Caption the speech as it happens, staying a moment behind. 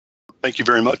Thank you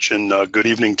very much, and good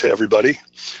evening to everybody.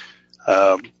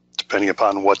 Depending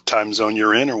upon what time zone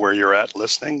you're in or where you're at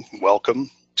listening, welcome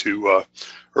to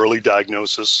Early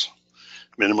Diagnosis,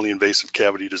 Minimally Invasive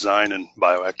Cavity Design, and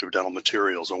Bioactive Dental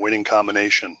Materials, a winning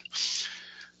combination.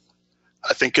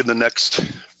 I think in the next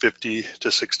 50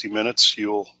 to 60 minutes,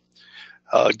 you'll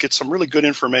get some really good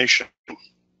information,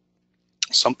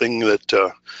 something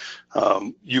that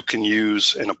you can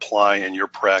use and apply in your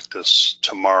practice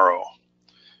tomorrow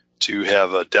to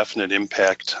have a definite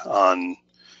impact on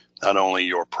not only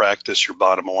your practice, your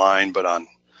bottom line, but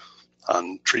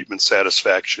on treatment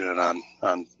satisfaction and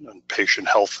on patient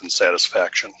health and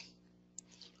satisfaction.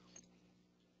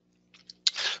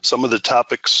 Some of the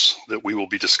topics that we will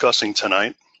be discussing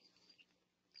tonight: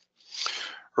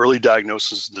 early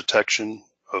diagnosis and detection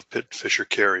of pit-fissure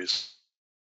caries,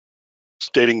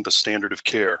 stating the standard of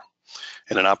care,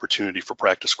 and an opportunity for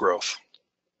practice growth.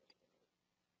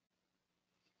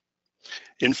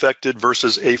 Infected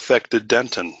versus affected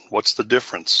dentin, what's the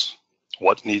difference?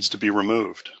 What needs to be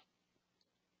removed?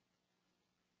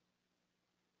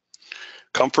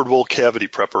 Comfortable cavity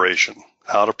preparation,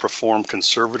 how to perform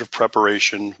conservative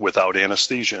preparation without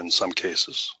anesthesia in some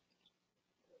cases.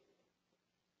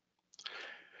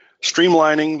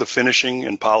 Streamlining the finishing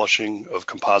and polishing of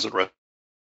composite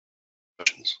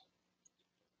restorations.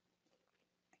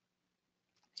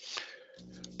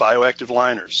 Bioactive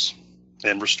liners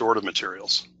and restorative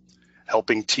materials,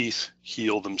 helping teeth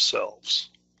heal themselves.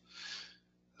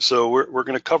 So we're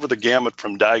going to cover the gamut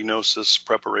from diagnosis,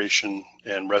 preparation,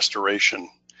 and restoration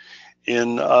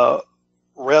in a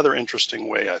rather interesting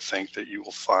way, I think, that you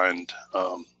will find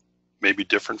maybe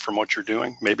different from what you're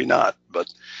doing, maybe not,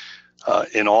 but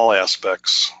in all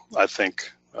aspects, I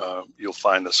think you'll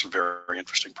find this a very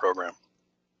interesting program.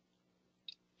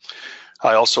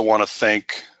 I also want to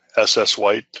thank SS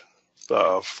White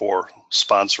for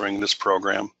sponsoring this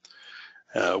program.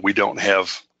 We don't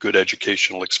have good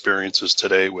educational experiences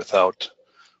today without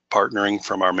partnering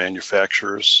from our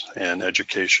manufacturers and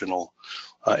educational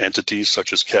entities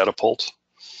such as Catapult.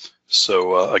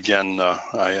 So again,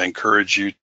 I encourage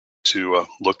you to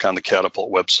look on the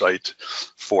Catapult website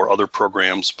for other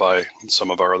programs by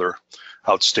some of our other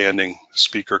outstanding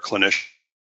speaker clinicians,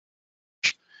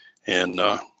 and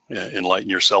enlighten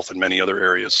yourself in many other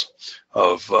areas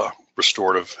of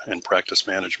restorative and practice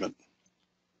management.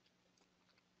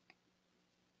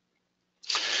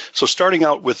 So starting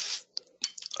out with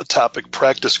a topic,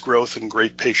 practice growth and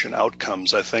great patient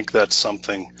outcomes, I think that's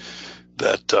something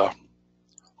that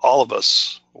all of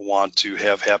us want to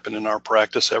have happen in our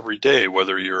practice every day,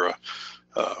 whether you're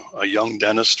a young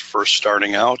dentist first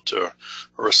starting out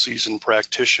or a seasoned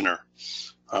practitioner.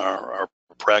 Our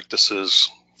practices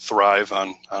thrive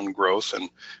on growth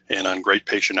and on great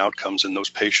patient outcomes, and those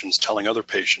patients telling other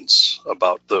patients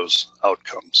about those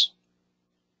outcomes.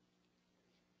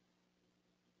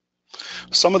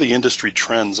 Some of the industry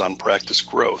trends on practice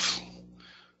growth.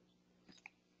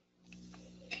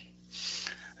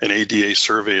 An ADA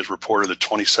survey has reported that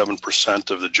 27%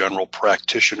 of the general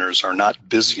practitioners are not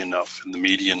busy enough, and the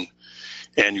median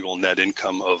annual net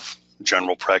income of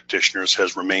general practitioners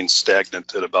has remained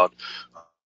stagnant at about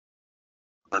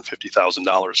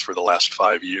 $150,000 for the last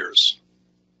 5 years.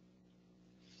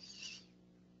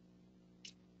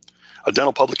 A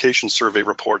dental publication survey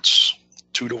reports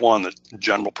 2-to-1 that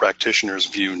general practitioners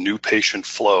view new patient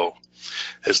flow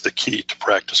as the key to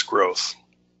practice growth.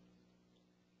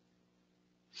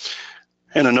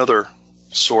 And another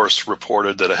source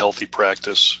reported that a healthy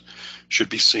practice should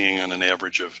be seeing on an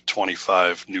average of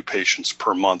 25 new patients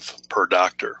per month per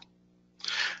doctor.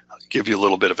 I'll give you a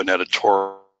little bit of an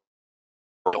editorial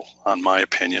on my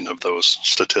opinion of those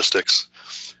statistics,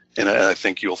 and I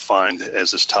think you'll find,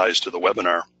 as this ties to the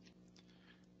webinar,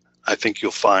 I think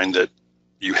you'll find that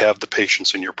you have the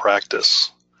patients in your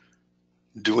practice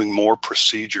doing more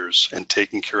procedures and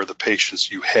taking care of the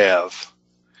patients you have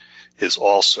is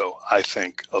also, I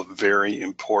think, a very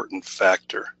important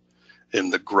factor in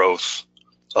the growth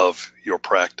of your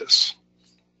practice.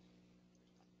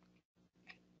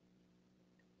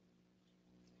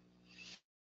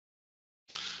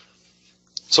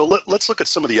 So let's look at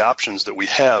some of the options that we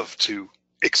have to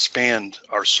expand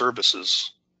our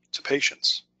services to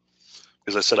patients.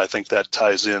 As I said, I think that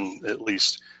ties in, at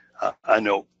least I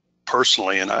know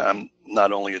personally, and I'm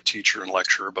not only a teacher and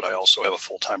lecturer, but I also have a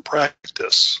full-time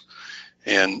practice.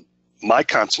 And my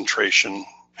concentration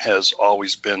has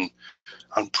always been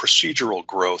on procedural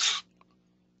growth,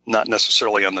 not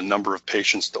necessarily on the number of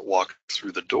patients that walk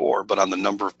through the door, but on the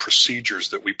number of procedures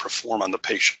that we perform on the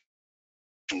patients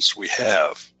we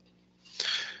have.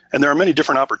 And there are many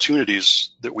different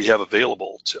opportunities that we have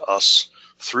available to us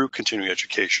through continuing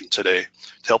education today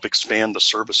to help expand the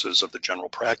services of the general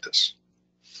practice.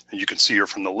 And you can see here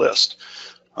from the list,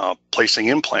 placing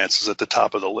implants is at the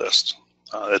top of the list.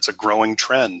 It's a growing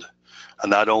trend,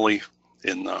 not only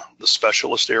in the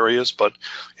specialist areas, but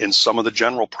in some of the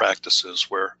general practices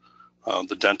where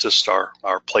the dentists are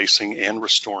placing and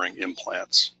restoring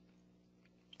implants.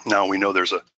 Now we know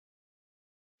there's a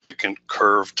significant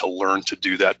curve to learn to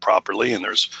do that properly, and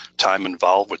there's time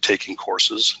involved with taking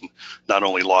courses, and not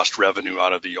only lost revenue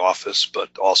out of the office, but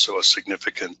also a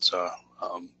significant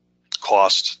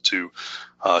cost to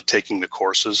taking the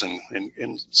courses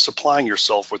and supplying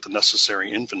yourself with the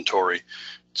necessary inventory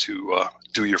to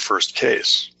do your first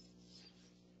case.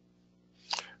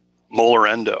 Molar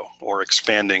endo, or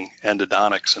expanding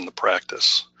endodontics in the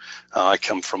practice. I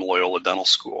come from Loyola Dental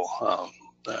School,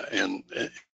 and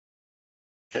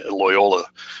at Loyola,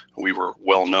 we were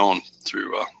well known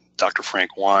through Dr.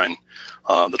 Frank Wine.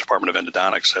 The Department of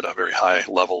Endodontics had a very high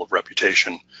level of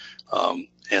reputation,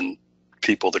 and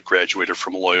people that graduated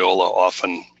from Loyola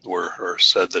often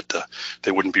said that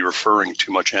they wouldn't be referring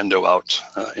too much endo out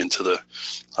into the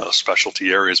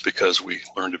specialty areas because we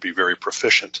learned to be very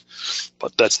proficient.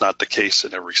 But that's not the case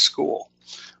in every school.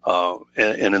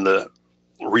 And in the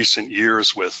recent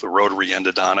years with the rotary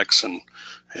endodontics and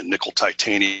nickel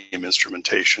titanium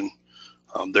instrumentation,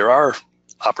 there are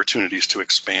opportunities to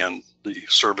expand the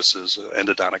services,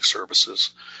 endodontic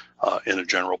services, in a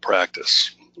general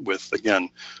practice with,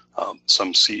 again,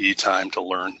 some CE time to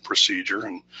learn procedure.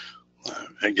 And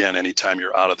again, anytime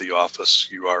you're out of the office,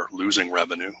 you are losing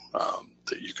revenue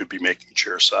that you could be making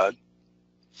chairside.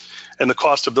 And the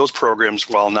cost of those programs,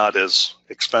 while not as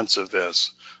expensive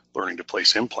as learning to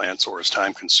place implants or as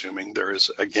time consuming, there is,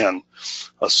 again,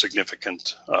 a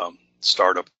significant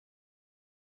startup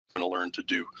to learn to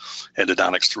do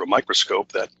endodontics through a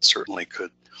microscope that certainly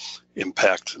could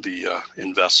impact the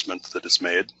investment that is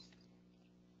made.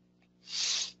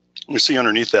 We see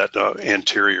underneath that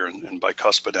anterior and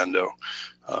bicuspid endo,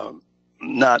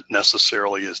 not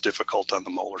necessarily as difficult on the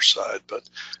molar side, but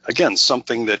again,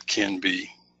 something that can be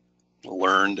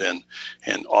learned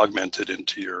and augmented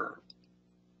into your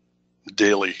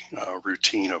daily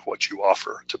routine of what you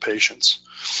offer to patients.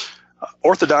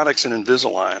 Orthodontics and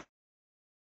Invisalign.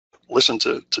 Listen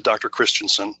to Dr.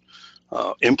 Christensen.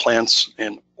 Implants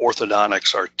and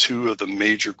orthodontics are two of the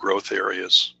major growth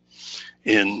areas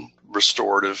in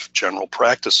restorative general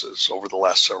practices over the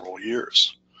last several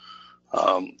years.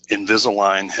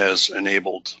 Invisalign has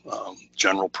enabled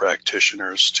general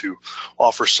practitioners to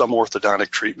offer some orthodontic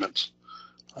treatment,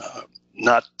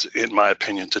 not, in my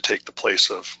opinion, to take the place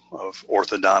of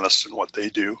orthodontists and what they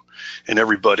do. And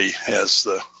everybody has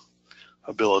the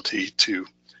ability to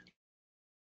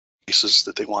cases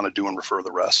that they want to do and refer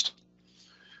the rest.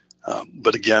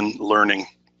 But again, learning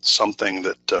something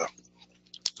that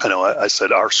I know I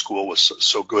said our school was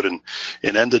so good in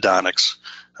endodontics.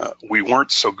 We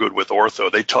weren't so good with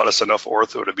ortho. They taught us enough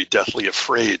ortho to be deathly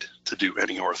afraid to do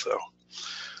any ortho.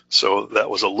 So that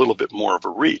was a little bit more of a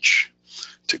reach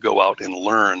to go out and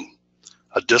learn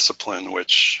a discipline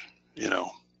which, you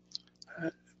know,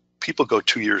 people go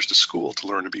 2 years to school to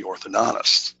learn to be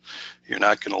orthodontists. You're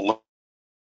not going to learn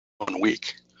in 1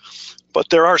 week. But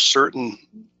there are certain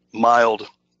mild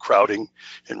crowding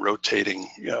and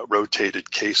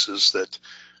rotated cases that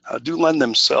do lend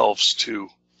themselves to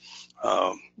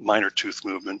minor tooth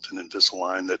movement and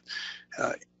Invisalign that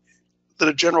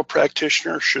a general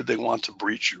practitioner, should they want to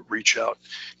reach out,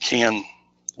 can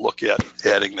look at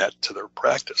adding that to their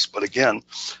practice. But again,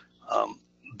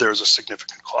 there's a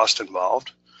significant cost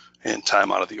involved and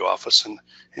time out of the office,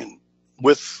 and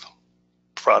with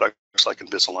products like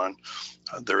Invisalign,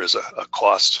 there is a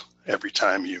cost every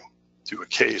time you do a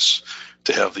case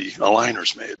to have the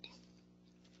aligners made.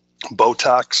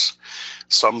 Botox,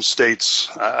 some states,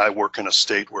 I work in a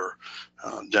state where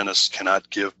dentists cannot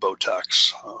give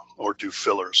Botox or do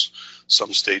fillers.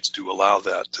 Some states do allow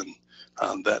that,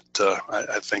 and that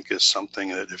I think is something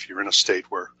that if you're in a state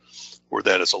where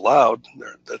that is allowed,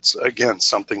 that's again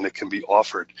something that can be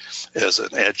offered as an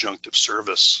adjunctive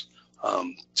service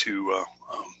to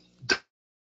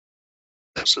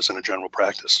dentists in a general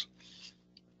practice.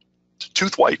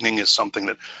 Tooth whitening is something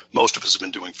that most of us have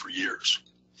been doing for years.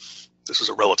 This is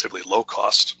a relatively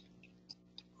low-cost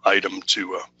item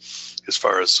to, as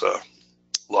far as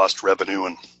lost revenue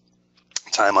and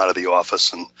time out of the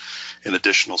office and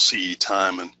additional CE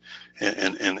time,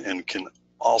 and can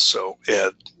also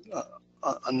add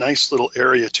a nice little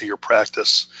area to your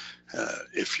practice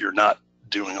if you're not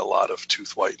doing a lot of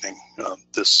tooth whitening.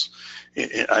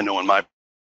 I know in my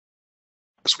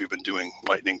we've been doing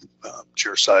whitening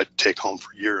chairside take home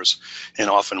for years, and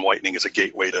often whitening is a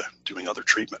gateway to doing other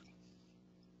treatment.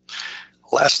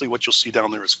 Lastly, what you'll see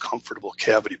down there is comfortable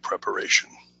cavity preparation.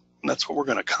 And that's what we're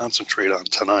going to concentrate on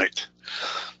tonight,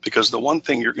 because the one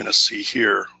thing you're going to see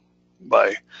here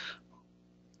by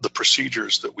the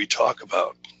procedures that we talk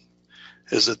about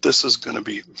is that this is going to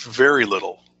be very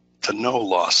little to no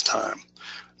lost time,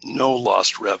 no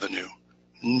lost revenue,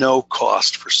 no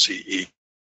cost for CE.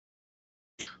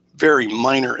 Very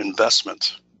minor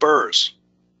investment, burrs.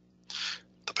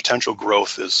 The potential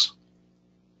growth is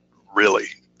really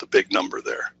the big number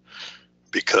there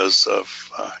because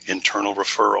of internal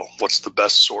referral. What's the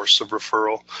best source of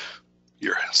referral?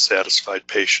 Your satisfied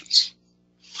patients.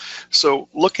 So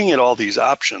looking at all these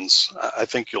options, I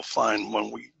think you'll find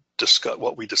when we discuss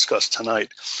what we discussed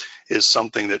tonight is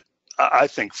something that I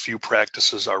think few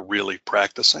practices are really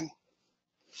practicing,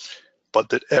 but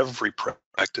that every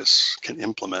practice can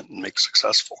implement and make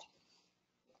successful.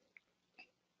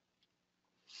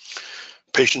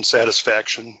 Patient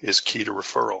satisfaction is key to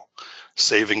referral.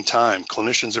 Saving time.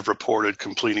 Clinicians have reported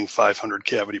completing 500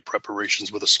 cavity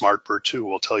preparations with a smart burr 2.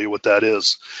 We'll tell you what that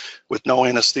is. With no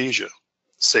anesthesia,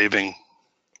 saving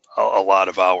a lot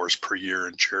of hours per year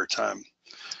in chair time.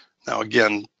 Now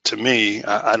again, to me,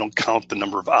 I don't count the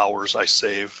number of hours I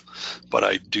save, but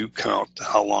I do count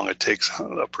how long it takes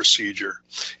a procedure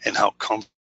and how comfortable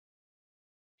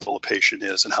a patient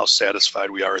is and how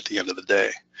satisfied we are at the end of the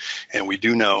day. And we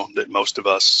do know that most of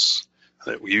us,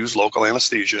 that we use local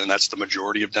anesthesia, and that's the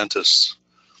majority of dentists.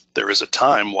 There is a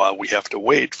time while we have to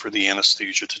wait for the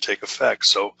anesthesia to take effect.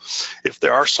 So if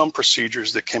there are some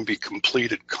procedures that can be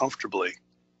completed comfortably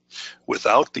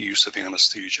without the use of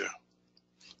anesthesia,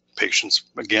 patients,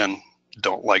 again,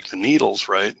 don't like the needles,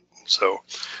 right? So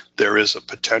there is a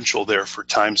potential there for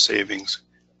time savings,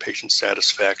 patient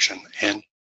satisfaction, and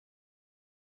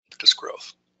disc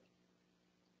growth.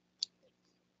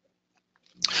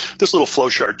 This little flow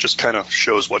chart just kind of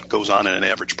shows what goes on in an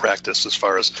average practice as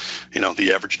far as,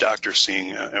 the average doctor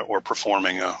seeing or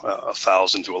performing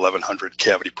 1,000 to 1,100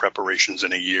 cavity preparations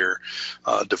in a year,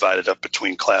 divided up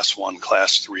between class 1,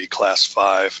 class 3, class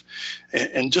 5.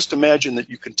 And just imagine that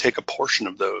you can take a portion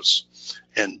of those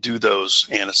and do those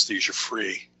anesthesia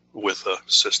free with a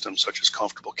system such as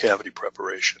comfortable cavity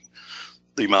preparation.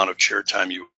 The amount of chair time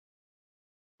you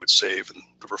would save and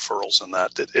the referrals and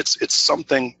that. It's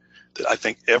something that I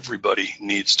think everybody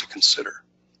needs to consider.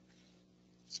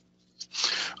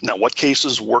 Now, what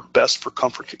cases work best for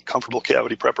comfortable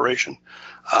cavity preparation?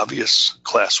 Obvious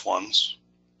class 1s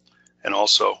and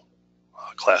also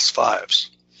class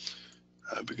 5s.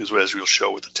 Because as we'll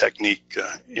show with the technique,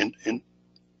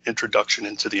 introduction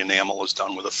into the enamel is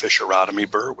done with a fissurotomy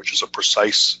burr, which is a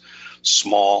precise,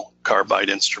 small carbide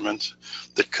instrument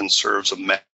that conserves a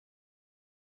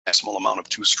maximal amount of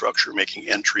tooth structure, making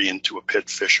entry into a pit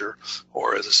fissure,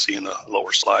 or as I see in the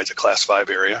lower slides, a class 5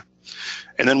 area.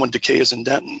 And then when decay is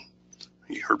indenting,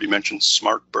 you heard me mention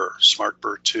smart burr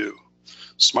 2.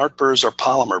 Smart burrs are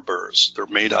polymer burrs. They're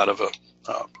made out of a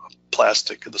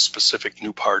plastic of the specific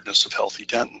noob hardness of healthy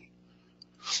dentin.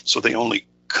 So they only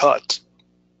cut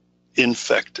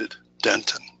infected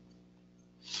dentin,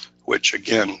 which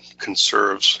again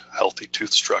conserves healthy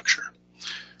tooth structure.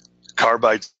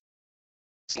 Carbide,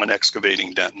 when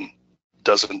excavating dentin,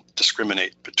 doesn't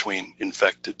discriminate between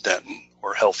infected dentin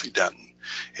or healthy dentin.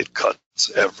 It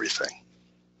cuts everything.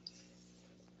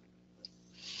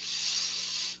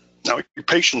 Now, your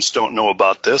patients don't know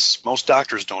about this. Most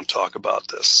doctors don't talk about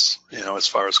this, as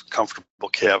far as comfortable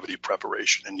cavity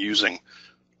preparation and using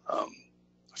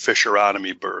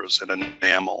fissurotomy burrs and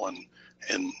enamel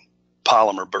and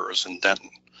polymer burrs and dentin.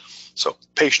 So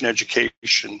patient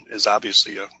education is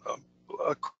obviously a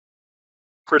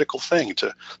critical thing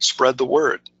to spread the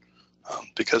word,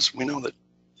 because we know that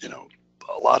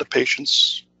a lot of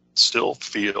patients still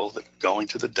feel that going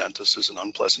to the dentist is an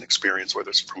unpleasant experience, whether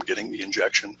it's from getting the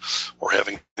injection or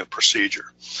having a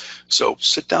procedure. So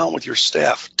sit down with your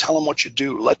staff, tell them what you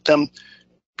do, let them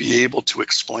be able to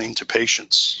explain to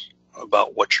patients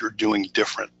about what you're doing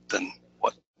different than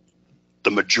what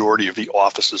the majority of the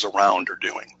offices around are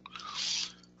doing.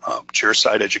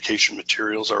 Chairside education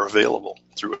materials are available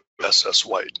through SS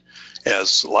White,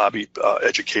 as lobby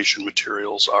education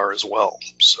materials are as well.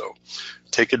 So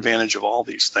take advantage of all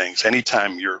these things.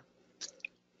 Anytime you're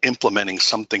implementing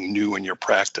something new in your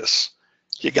practice,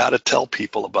 you got to tell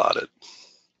people about it.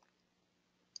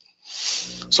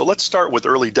 So let's start with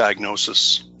early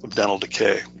diagnosis of dental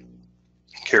decay,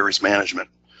 caries management,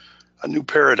 a new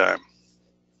paradigm.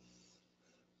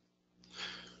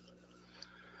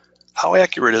 How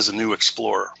accurate is a new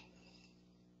Explorer?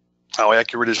 How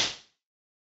accurate is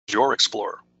your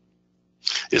explorer?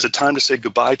 Is it time to say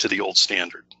goodbye to the old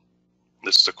standard?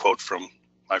 This is a quote from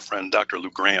my friend Dr.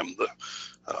 Lou Graham, the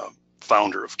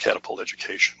founder of Catapult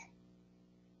Education.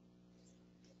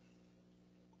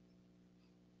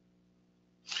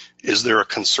 Is there a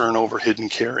concern over hidden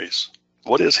caries?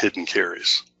 What is hidden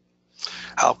caries?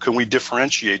 How can we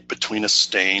differentiate between a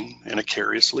stain and a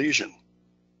carious lesion?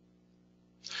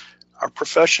 Our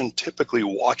profession typically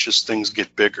watches things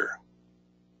get bigger,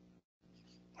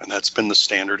 and that's been the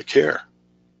standard of care.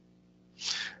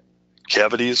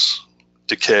 Cavities,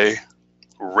 decay,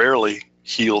 rarely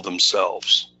heal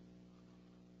themselves,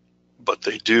 but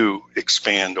they do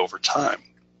expand over time.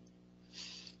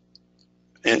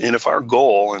 And if our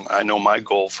goal, and I know my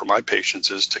goal for my patients,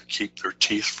 is to keep their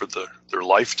teeth for their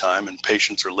lifetime, and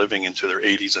patients are living into their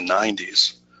 80s and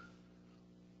 90s,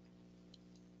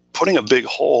 putting a big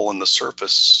hole in the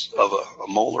surface of a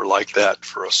molar like that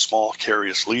for a small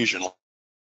carious lesion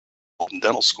in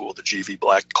dental school, the GV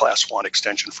Black Class 1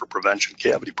 extension for prevention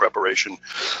cavity preparation,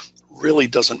 really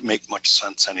doesn't make much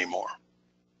sense anymore.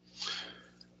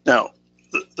 Now,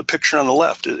 the picture on the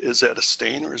left, is that a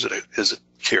stain or is it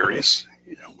caries?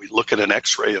 You know, we look at an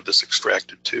x-ray of this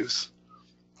extracted tooth.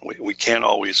 We can't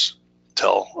always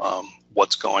tell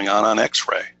what's going on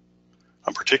x-ray,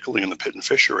 particularly in the pit and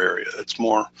fissure area. It's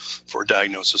more for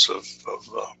diagnosis of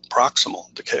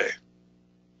proximal decay.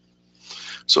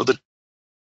 So the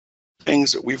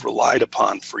things that we've relied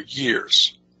upon for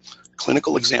years,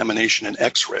 clinical examination and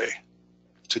x-ray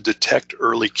to detect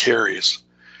early caries,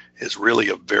 is really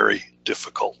a very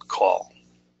difficult call.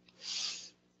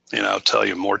 And I'll tell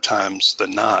you, more times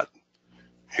than not,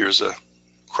 here's a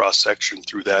cross-section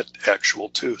through that actual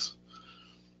tooth.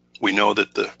 We know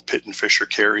that the pit and fissure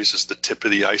caries is the tip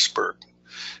of the iceberg,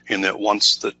 in that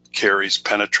once the caries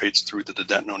penetrates through the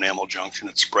dentino-enamel junction,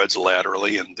 it spreads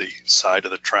laterally and the side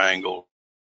of the triangle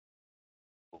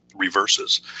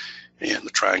reverses, and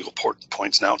the triangle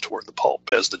points now toward the pulp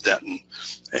as the dentin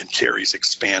and caries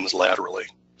expands laterally.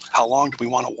 How long do we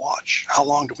want to watch? How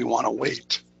long do we want to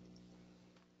wait?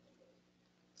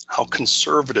 How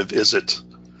conservative is it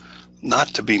not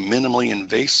to be minimally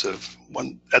invasive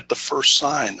when at the first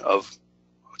sign of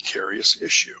a carious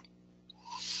issue?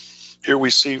 Here we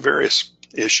see various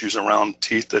issues around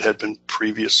teeth that had been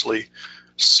previously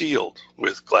sealed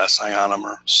with glass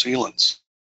ionomer sealants.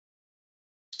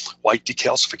 White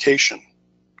decalcification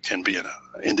can be an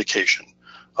indication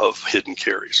of hidden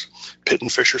caries. Pit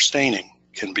and fissure staining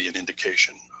can be an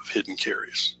indication of hidden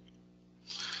caries.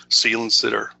 Sealants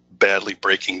that are badly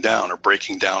breaking down or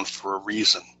breaking down for a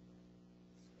reason.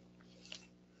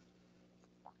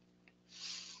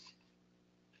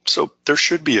 So there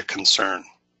should be a concern.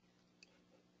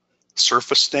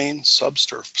 Surface stain,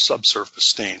 subsurface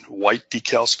stain, white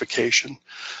decalcification.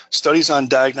 Studies on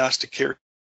diagnostic care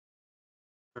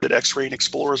that X-ray and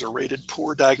explorers are rated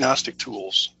poor diagnostic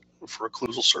tools for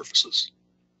occlusal surfaces.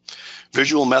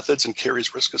 Visual methods and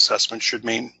caries risk assessment should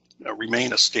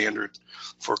remain a standard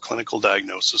for clinical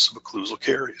diagnosis of occlusal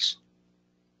caries.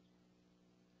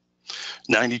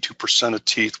 92% of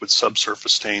teeth with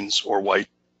subsurface stains or white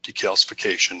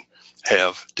decalcification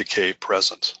have decay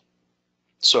present.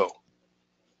 So,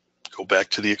 go back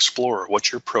to the explorer.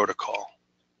 What's your protocol?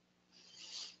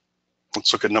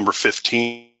 Let's look at number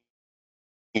 15,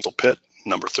 occlusal pit,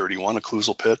 number 31,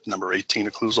 occlusal pit, number 18,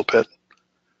 occlusal pit.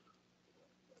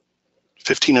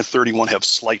 15 and 31 have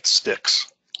slight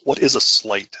sticks. What is a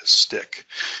slight stick?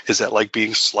 Is that like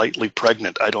being slightly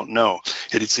pregnant? I don't know.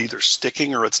 It's either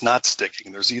sticking or it's not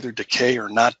sticking. There's either decay or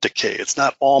not decay. It's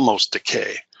not almost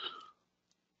decay.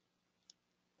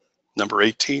 Number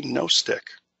 18, no stick.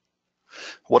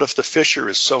 What if the fissure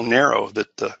is so narrow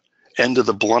that the end of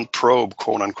the blunt probe,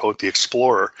 quote unquote, the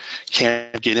explorer,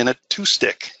 can't get in it to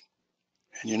stick?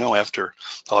 And you know, after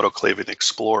autoclaving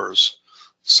explorers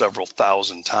several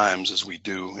thousand times, as we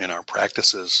do in our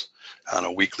practices on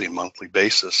a weekly and monthly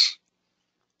basis,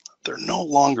 they're no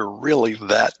longer really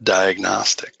that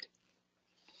diagnostic.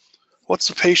 What's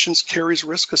the patient's caries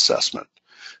risk assessment?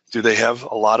 Do they have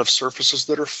a lot of surfaces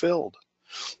that are filled?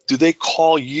 Do they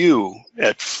call you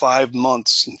at 5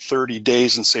 months and 30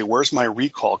 days and say, where's my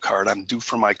recall card? I'm due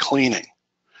for my cleaning.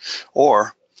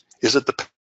 Or is it the patient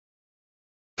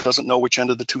that doesn't know which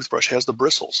end of the toothbrush has the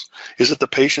bristles? Is it the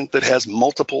patient that has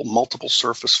multiple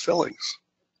surface fillings?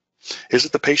 Is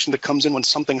it the patient that comes in when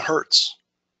something hurts?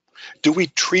 Do we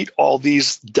treat all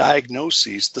these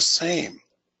diagnoses the same?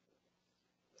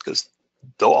 Because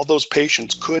all those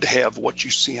patients could have what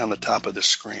you see on the top of the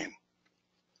screen.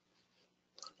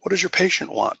 What does your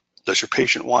patient want? Does your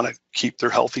patient want to keep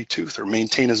their healthy tooth or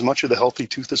maintain as much of the healthy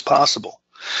tooth as possible?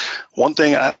 One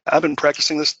thing, I've been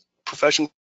practicing this profession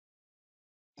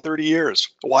 30 years.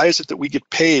 Why is it that we get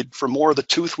paid for more of the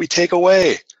tooth we take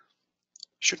away?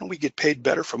 Shouldn't we get paid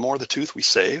better for more of the tooth we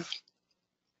save?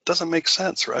 Doesn't make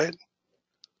sense, right?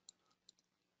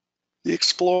 The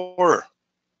Explorer,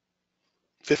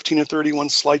 15 and 31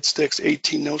 slide sticks,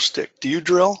 18 no stick. Do you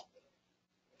drill?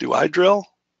 Do I drill?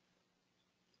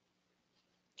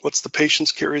 What's the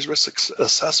patient's caries risk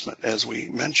assessment, as we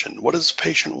mentioned? What does the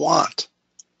patient want?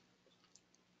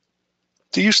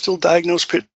 Do you still diagnose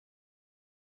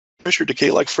fissure decay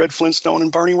like Fred Flintstone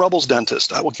and Barney Rubble's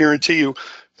dentist? I will guarantee you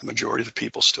the majority of the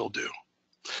people still do.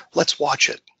 Let's watch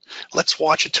it. Let's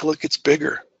watch it till it gets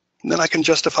bigger. And then I can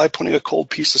justify putting a cold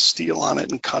piece of steel on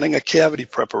it and cutting a cavity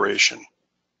preparation.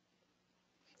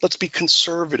 Let's be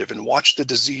conservative and watch the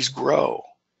disease grow.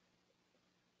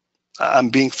 I'm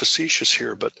being facetious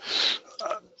here, but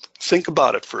think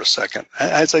about it for a second.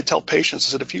 As I tell patients,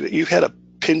 is that if you had a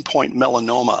pinpoint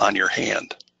melanoma on your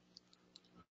hand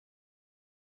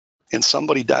and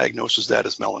somebody diagnoses that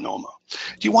as melanoma,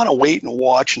 do you want to wait and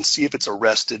watch and see if it's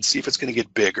arrested, see if it's going to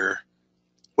get bigger?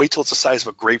 Wait till it's the size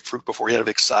of a grapefruit before you have it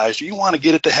excised? Or you want to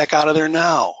get it the heck out of there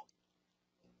now?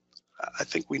 I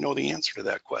think we know the answer to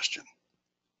that question.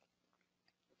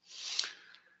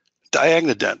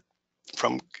 Diagnodent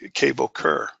from Cabo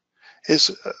is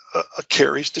a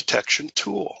caries detection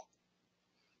tool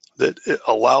that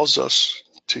allows us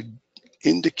to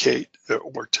indicate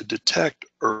or to detect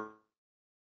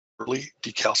early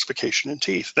decalcification in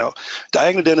teeth. Now,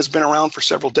 Diagnodent has been around for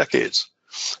several decades.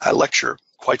 I lecture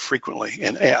quite frequently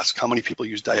and ask how many people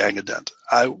use Diagnodent.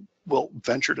 I will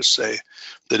venture to say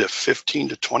that if 15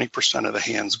 to 20% of the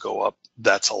hands go up,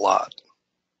 that's a lot.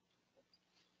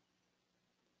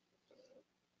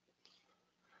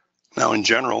 Now, in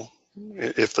general,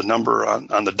 if the number on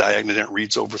the Diagnodent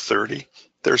reads over 30,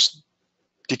 there's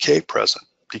decay present,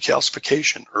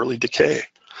 decalcification, early decay.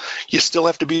 You still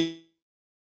have to be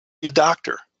a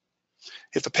doctor.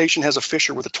 If a patient has a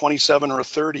fissure with a 27 or a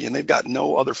 30 and they've got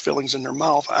no other fillings in their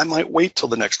mouth, I might wait till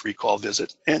the next recall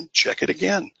visit and check it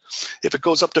again. If it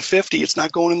goes up to 50, it's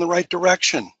not going in the right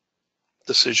direction.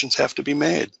 Decisions have to be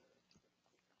made.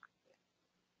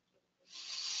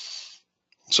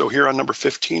 So here on number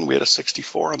 15, we had a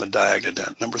 64 on the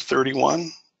Diagnodent. Number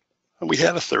 31, we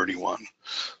had a 31.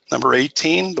 Number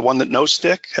 18, the one that no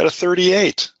stick, had a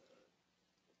 38.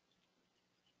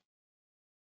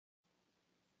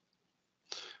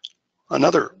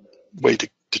 Another way to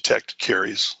detect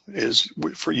caries is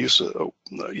for use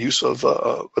of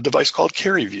a device called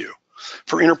CariView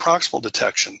for interproximal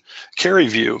detection.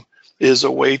 CariView is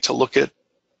a way to look at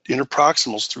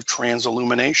interproximals through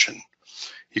transillumination.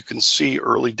 You can see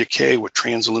early decay with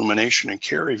transillumination and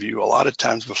CariView a lot of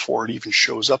times before it even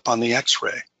shows up on the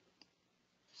x-ray.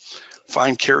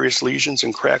 Find carious lesions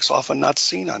and cracks often not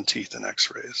seen on teeth in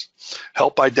x-rays.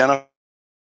 Help identify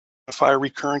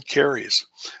recurrent caries.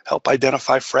 Help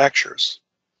identify fractures.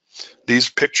 These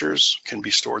pictures can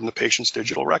be stored in the patient's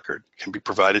digital record, can be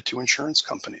provided to insurance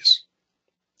companies.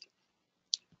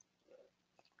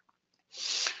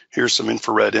 Here's some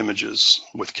infrared images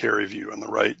with CariView. On the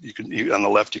right, on the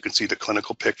left, you can see the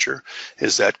clinical picture.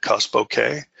 Is that cusp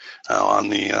okay? On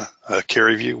the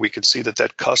CariView, we can see that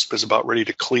that cusp is about ready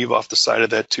to cleave off the side of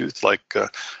that tooth like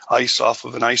ice off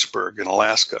of an iceberg in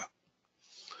Alaska.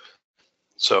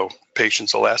 So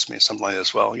patients will ask me something like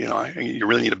this, well, you know, you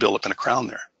really need to build up in a crown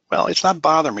there. Well, it's not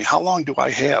bothering me. How long do I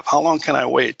have? How long can I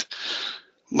wait?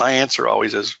 My answer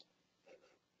always is,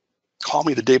 call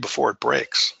me the day before it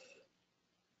breaks.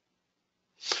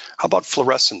 How about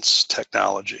fluorescence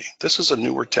technology? This is a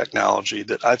newer technology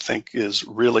that I think is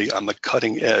really on the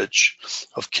cutting edge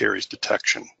of caries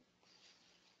detection.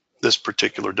 This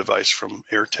particular device from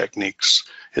Air Techniques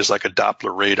is like a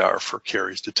Doppler radar for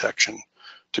caries detection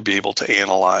to be able to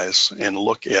analyze and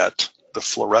look at the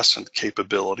fluorescent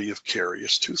capability of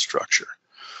carious tooth structure.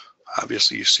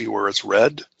 Obviously, you see where it's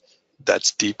red,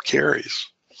 that's deep caries.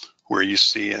 Where you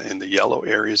see in the yellow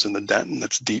areas in the dentin,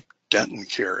 that's deep dentin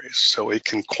caries. So it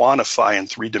can quantify in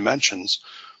 3 dimensions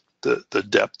the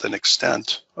depth and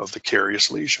extent of the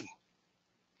carious lesion.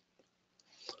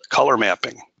 Color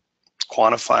mapping,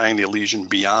 quantifying the lesion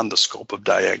beyond the scope of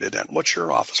Diagnodent. What's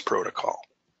your office protocol?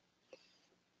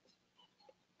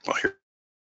 Well, here,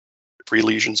 3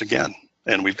 lesions again,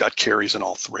 and we've got caries in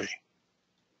all 3.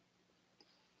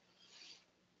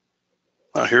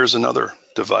 Now here's another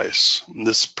device.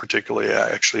 This particularly,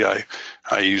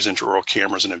 I use intraoral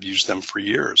cameras and have used them for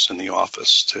years in the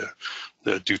office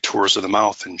to do tours of the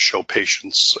mouth and show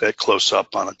patients at close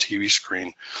up on a TV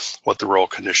screen what the oral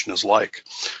condition is like.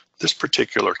 This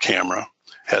particular camera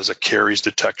has a caries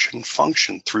detection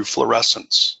function through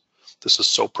fluorescence. This is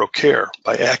SoproCare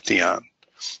by Acteon.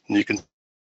 And you can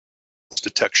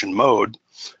detection mode,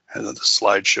 and the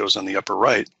slide shows on the upper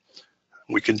right,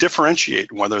 we can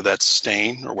differentiate whether that's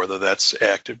stain or whether that's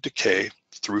active decay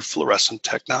through fluorescent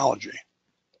technology.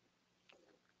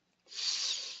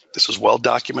 This is well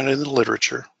documented in the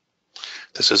literature.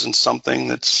 This isn't something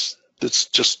that's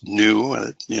just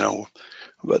new,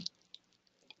 but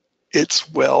it's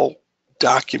well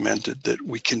documented that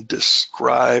we can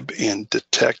describe and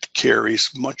detect caries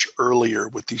much earlier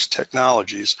with these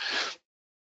technologies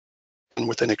than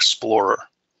with an Explorer.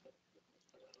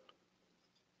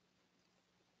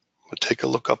 We'll take a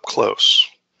look up close.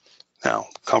 Now,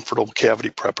 comfortable cavity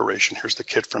preparation. Here's the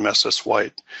kit from SS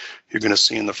White. You're going to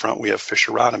see in the front we have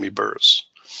fissurotomy burrs.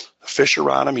 A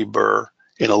fissurotomy burr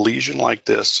in a lesion like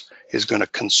this is going to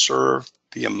conserve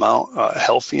the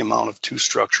healthy amount of tooth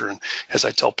structure. And as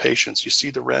I tell patients, you see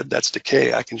the red, that's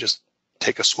decay. I can just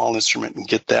take a small instrument and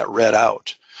get that red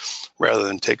out rather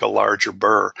than take a larger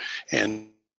burr and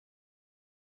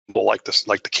like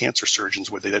the cancer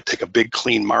surgeons would. They take a big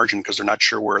clean margin because they're not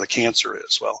sure where the cancer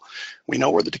is. Well, we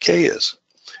know where the decay is,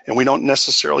 and we don't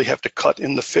necessarily have to cut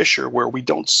in the fissure where we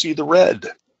don't see the red.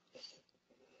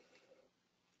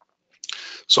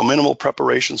 So minimal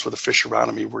preparations for the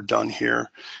fissurotomy were done here,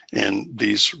 and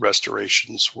these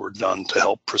restorations were done to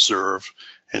help preserve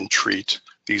and treat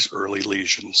these early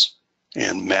lesions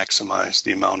and maximize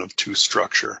the amount of tooth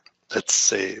structure that's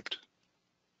saved.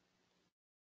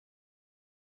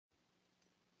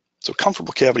 So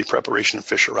comfortable cavity preparation and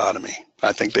fissurotomy,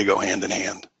 I think they go hand in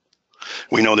hand.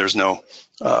 We know there's no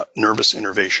nervous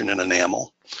innervation in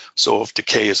enamel. So if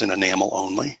decay is in enamel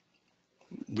only,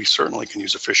 we certainly can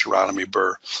use a fissurotomy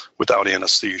burr without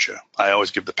anesthesia. I always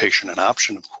give the patient an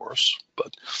option, of course,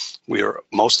 but we are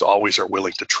most always are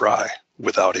willing to try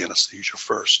without anesthesia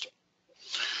first.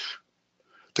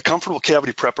 The comfortable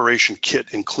cavity preparation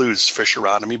kit includes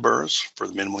fissurotomy burrs for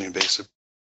the minimally invasive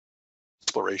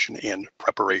exploration and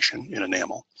preparation in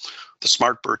enamel. The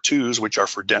Smart Burr 2s, which are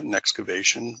for dentin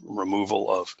excavation,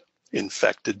 removal of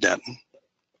infected dentin.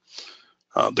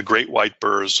 The Great White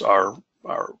burrs are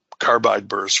carbide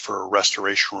burrs for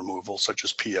restoration removal, such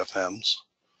as PFMs.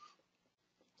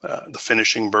 The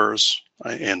finishing burrs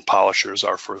and polishers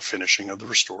are for finishing of the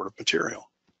restorative material.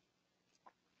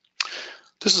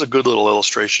 This is a good little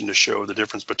illustration to show the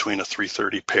difference between a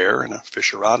 330 pair and a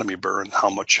fissurotomy burr and how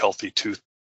much healthy tooth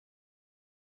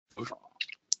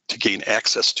to gain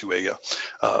access to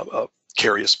a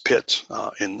carious pit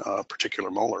in a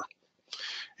particular molar.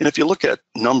 And if you look at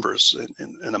numbers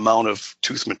and amount of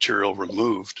tooth material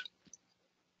removed,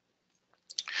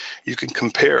 you can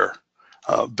compare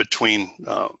between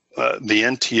the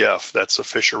NTF, that's a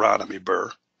fissurotomy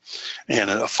burr, and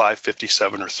a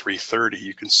 557 or 330.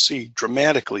 You can see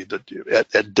dramatically that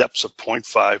at depths of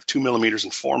 0.5, 2 millimeters,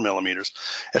 and 4 millimeters.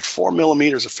 At 4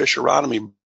 millimeters, a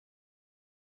fissurotomy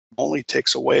only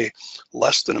takes away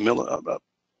less than a millimeter,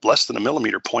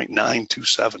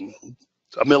 0.927,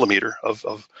 a millimeter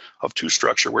of tooth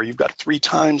structure, where you've got 3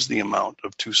 times the amount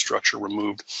of tooth structure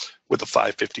removed with a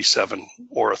 557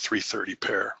 or a 330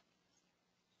 pair.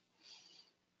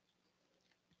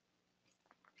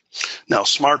 Now,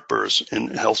 smart burrs in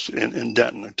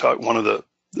dentin, one of the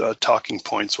talking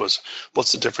points was,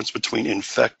 what's the difference between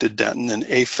infected dentin and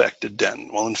affected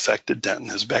dentin? Well, infected dentin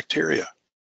has bacteria.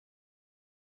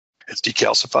 It's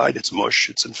decalcified, it's mush,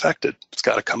 it's infected, it's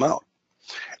got to come out.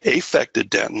 Affected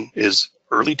dentin is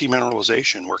early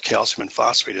demineralization where calcium and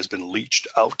phosphate has been leached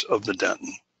out of the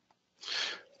dentin.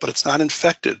 But it's not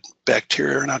infected,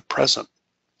 bacteria are not present.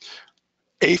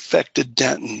 Affected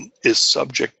dentin is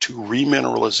subject to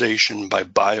remineralization by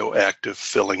bioactive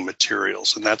filling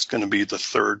materials, and that's going to be the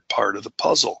third part of the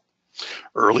puzzle.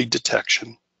 Early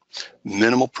detection,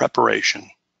 minimal preparation,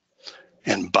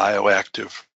 and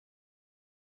bioactive.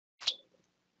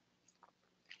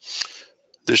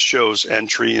 This shows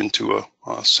entry into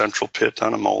a central pit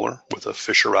on a molar with a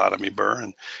fissurotomy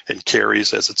burr and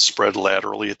caries as it's spread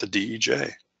laterally at the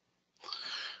DEJ.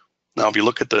 Now, if you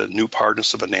look at the Knoop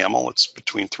hardness of enamel, it's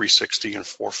between 360 and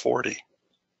 440.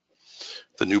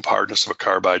 The Knoop hardness of a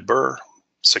carbide burr,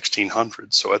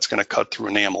 1600, so it's going to cut through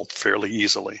enamel fairly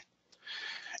easily.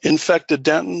 Infected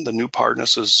dentin, the Knoop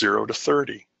hardness is 0 to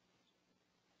 30.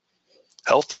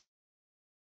 Healthy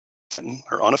dentin,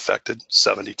 or unaffected,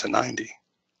 70 to 90.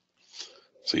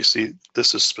 So you see,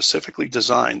 this is specifically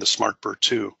designed, the Smart Burr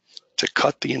 2, to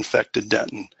cut the infected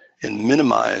dentin and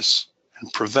minimize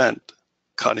and prevent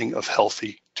cutting of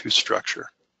healthy tooth structure.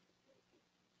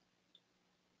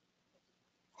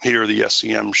 Here the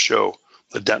SEMs show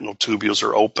the dentinal tubules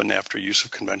are open after use of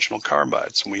conventional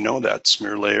carbides, and we know that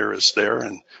smear layer is there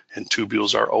and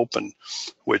tubules are open,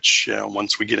 which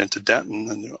once we get into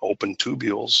dentin and open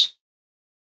tubules,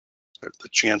 the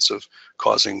chance of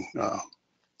causing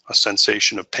a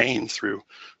sensation of pain through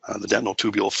the dental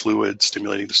tubular fluid,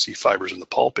 stimulating the C fibers in the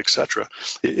pulp, etc.,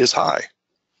 is high.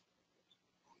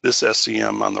 This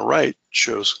SEM on the right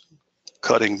shows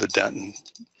cutting the dentin,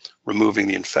 removing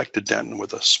the infected dentin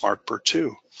with a SmartBurr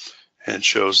 2, and it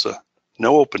shows the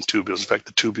no open tubules. In fact,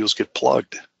 the tubules get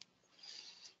plugged.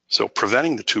 So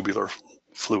preventing the tubular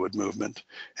fluid movement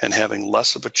and having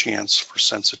less of a chance for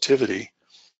sensitivity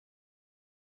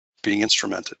being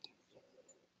instrumented.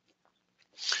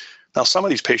 Now, some of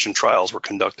these patient trials were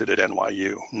conducted at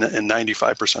NYU, and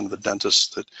 95% of the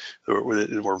dentists that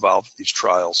were involved in these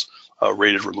trials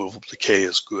rated removable decay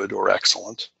as good or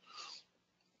excellent.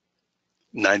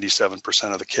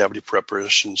 97% of the cavity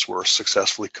preparations were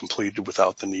successfully completed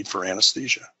without the need for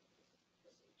anesthesia.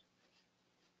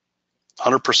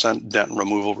 100% dentin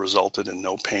removal resulted in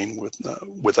no pain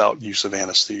without use of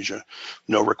anesthesia.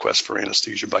 No request for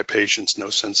anesthesia by patients, no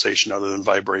sensation other than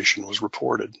vibration was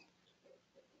reported.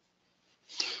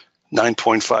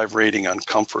 9.5 rating on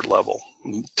comfort level,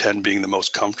 10 being the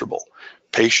most comfortable.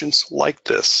 Patients like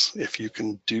this. If you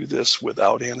can do this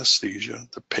without anesthesia,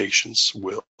 the patients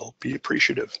will be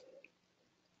appreciative.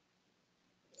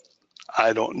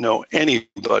 I don't know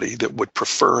anybody that would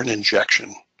prefer an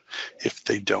injection if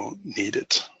they don't need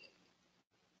it.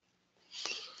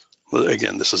 Well,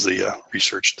 again, this is the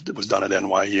research that was done at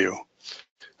NYU.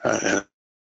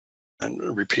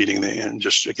 And repeating and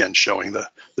just again showing the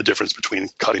difference between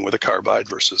cutting with a carbide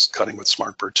versus cutting with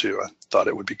SmartBurr 2. I thought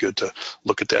it would be good to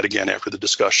look at that again after the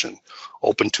discussion.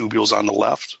 Open tubules on the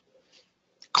left,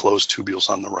 closed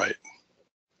tubules on the right.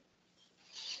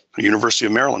 The University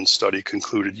of Maryland study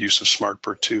concluded use of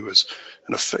SmartBurr 2 as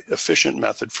an efficient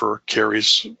method for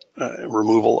caries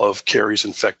removal of caries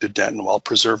infected dentin while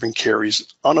preserving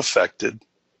caries unaffected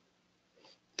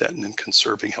dentin and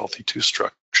conserving healthy tooth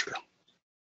structure.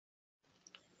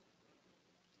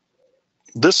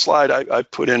 This slide I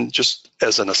put in just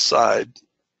as an aside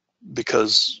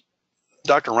because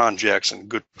Dr. Ron Jackson, a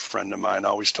good friend of mine,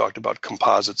 always talked about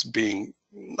composites being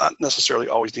not necessarily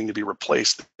always needing to be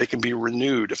replaced. They can be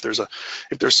renewed if there's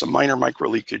some minor micro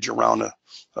leakage around a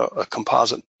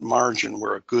composite margin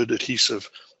where a good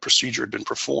adhesive procedure had been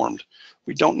performed.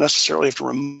 We don't necessarily have to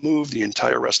remove the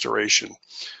entire restoration.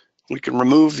 We can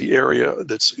remove the area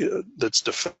that's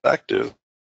defective,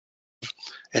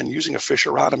 and using a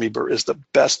fissurotomy burr is the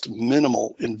best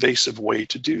minimal invasive way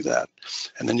to do that.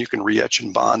 And then you can re-etch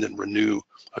and bond and renew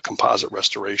a composite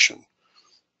restoration.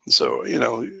 So, you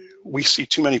know, we see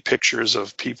too many pictures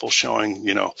of people showing,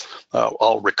 you know,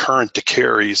 all recurrent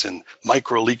decays and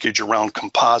micro leakage around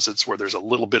composites where there's a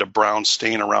little bit of brown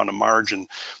stain around a margin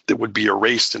that would be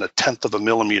erased in 1/10 of a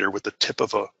millimeter with the tip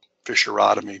of a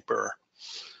fissurotomy burr.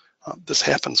 This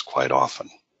happens quite often.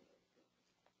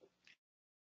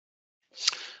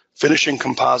 Finishing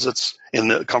composites in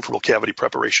the comfortable cavity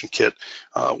preparation kit,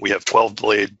 we have 12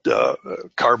 blade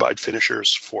carbide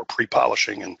finishers for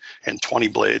pre-polishing and 20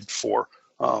 blade for,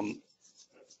 12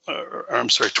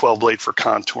 blade for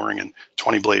contouring and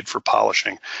 20 blade for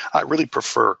polishing. I really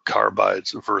prefer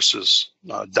carbides versus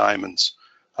diamonds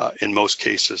in most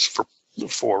cases for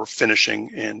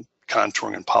finishing and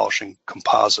contouring and polishing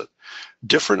composite.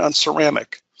 Different on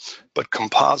ceramic, but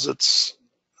composites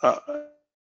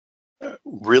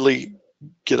really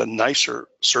get a nicer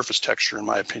surface texture, in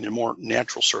my opinion, more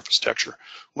natural surface texture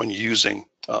when using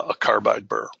a carbide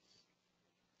burr.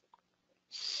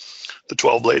 The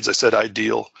 12 blades, I said,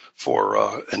 ideal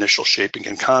for initial shaping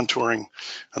and contouring,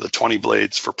 and the 20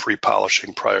 blades for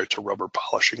pre-polishing prior to rubber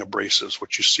polishing abrasives,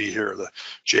 which you see here, the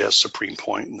Jazz Supreme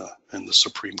Point and the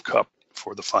Supreme Cup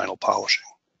for the final polishing.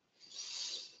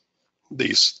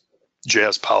 These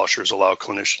Jazz polishers allow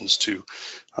clinicians to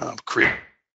create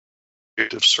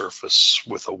surface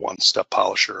with a one-step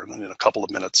polisher, and in a couple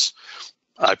of minutes.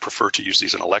 I prefer to use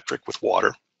these in electric with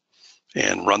water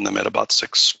and run them at about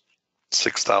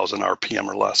 6,000 RPM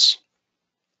or less.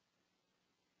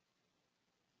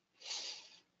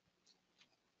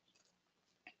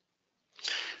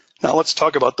 Now let's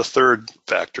talk about the third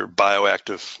factor,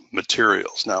 bioactive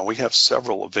materials. Now we have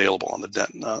several available on the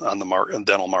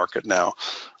dental market now.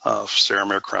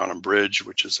 Ceramere Crown and Bridge,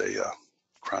 which is a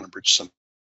Crown and Bridge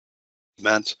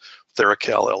cement,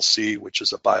 Theracal LC, which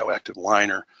is a bioactive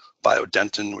liner,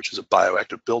 Biodentin, which is a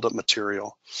bioactive buildup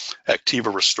material,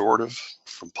 Activa Restorative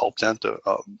from Pulp Dent,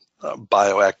 a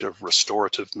bioactive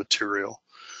restorative material,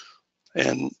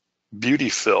 and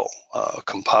Beautyfill, a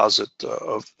composite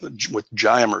with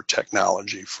Geimer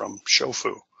technology from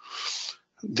Shofu.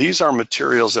 These are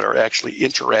materials that are actually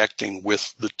interacting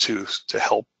with the tooth to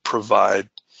help provide,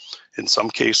 in some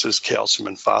cases, calcium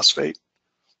and phosphate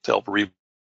to help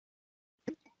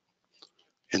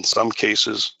In some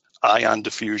cases, ion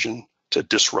diffusion to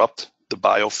disrupt the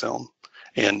biofilm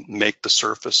and make the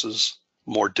surfaces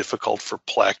more difficult for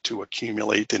plaque to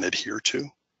accumulate and adhere to.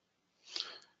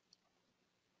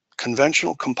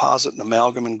 Conventional composite and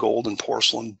amalgam and gold and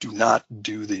porcelain do not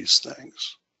do these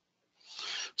things.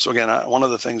 So again, one of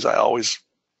the things I always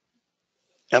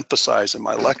emphasize in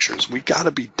my lectures, we got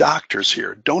to be doctors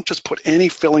here. Don't just put any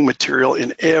filling material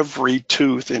in every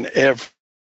tooth,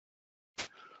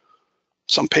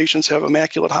 Some patients have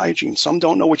immaculate hygiene. Some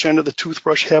don't know which end of the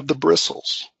toothbrush have the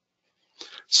bristles.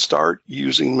 Start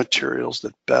using materials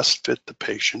that best fit the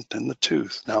patient and the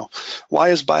tooth. Now, why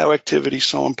is bioactivity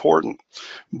so important?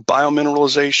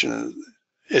 Biomineralization,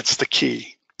 it's the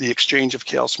key. The exchange of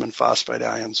calcium and phosphate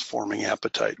ions forming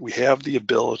apatite. We have the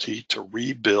ability to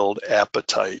rebuild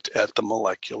apatite at the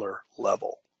molecular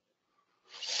level.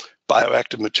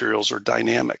 Bioactive materials are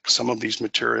dynamic. Some of these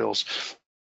materials,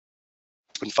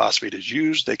 when phosphate is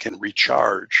used, they can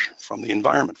recharge from the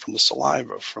environment, from the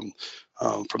saliva, from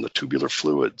the tubular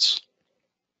fluids.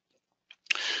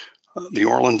 The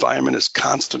oral environment is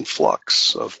constant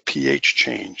flux of pH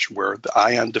change, where the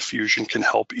ion diffusion can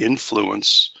help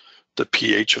influence the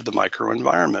pH of the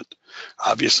microenvironment.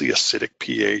 Obviously, acidic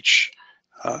pH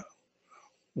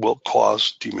will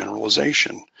cause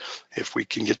demineralization. If we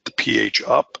can get the pH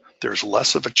up, there's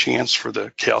less of a chance for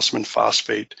the calcium and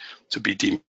phosphate to be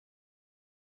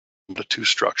the tooth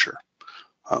structure.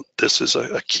 This is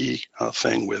a key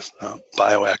thing with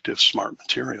bioactive smart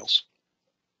materials.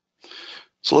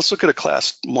 So let's look at a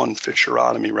class 1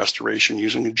 fissurotomy restoration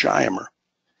using a gyomer.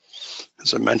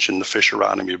 As I mentioned, the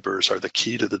fissurotomy burrs are the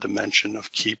key to the dimension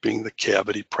of keeping the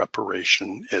cavity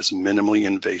preparation as minimally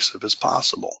invasive as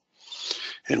possible.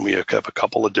 And we have a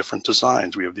couple of different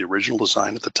designs. We have the original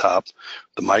design at the top,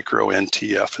 the micro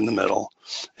NTF in the middle,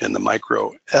 and the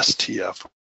micro STF,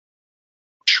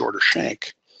 shorter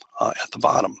shank, at the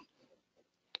bottom.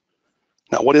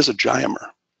 Now, what is a gyomer?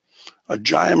 A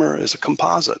gyomer is a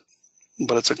composite,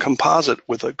 but it's a composite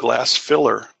with a glass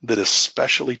filler that is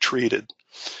specially treated.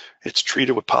 It's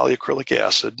treated with polyacrylic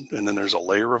acid, and then there's a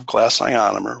layer of glass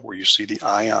ionomer where you see the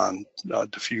ion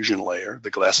diffusion layer, the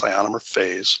glass ionomer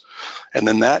phase, and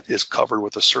then that is covered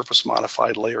with a surface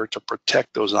modified layer to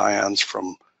protect those ions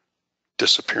from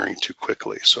disappearing too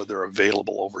quickly, so they're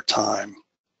available over time.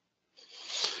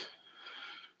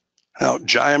 Now,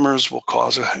 gyomers will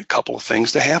cause a couple of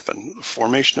things to happen. The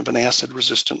formation of an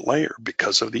acid-resistant layer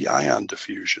because of the ion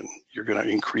diffusion. You're going to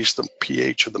increase the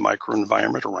pH of the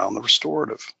microenvironment around the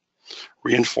restorative.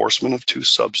 Reinforcement of tooth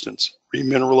substance,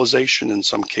 remineralization in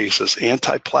some cases,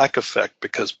 anti-plaque effect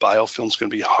because biofilm is going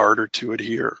to be harder to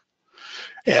adhere.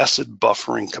 Acid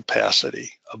buffering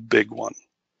capacity, a big one,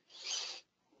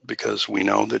 because we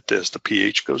know that as the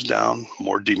pH goes down,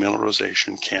 more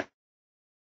demineralization can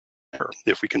occur.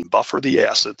 If we can buffer the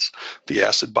acids, the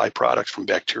acid byproducts from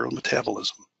bacterial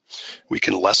metabolism, we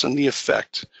can lessen the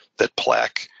effect that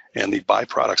plaque and the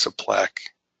byproducts of plaque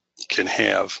can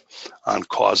have on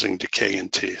causing decay in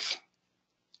teeth.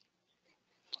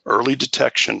 Early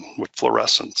detection with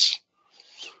fluorescence,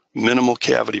 minimal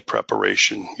cavity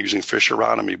preparation using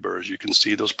fissurotomy burrs. You can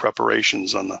see those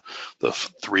preparations on the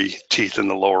 3 teeth in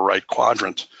the lower right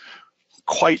quadrant.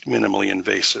 Quite minimally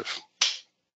invasive.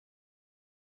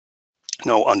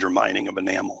 No undermining of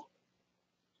enamel.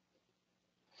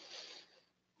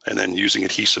 And then using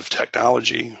adhesive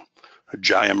technology, a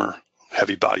gyomer,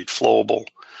 heavy-bodied flowable,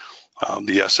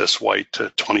 the SS White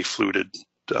 20 fluted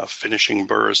finishing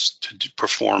burrs to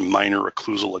perform minor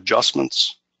occlusal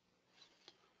adjustments,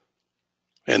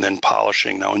 and then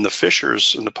polishing. Now in the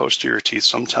fissures in the posterior teeth,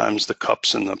 sometimes the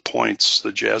cups and the points,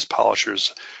 the jazz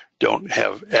polishers, don't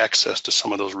have access to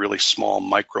some of those really small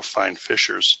microfine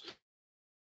fissures.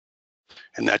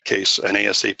 In that case, an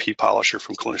ASAP polisher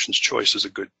from Clinician's Choice is a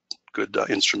good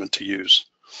instrument to use.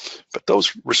 But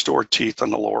those restored teeth on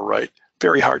the lower right,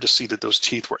 very hard to see that those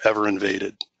teeth were ever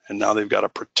invaded. And now they've got a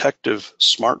protective,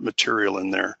 smart material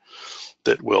in there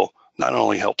that will not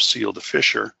only help seal the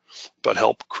fissure, but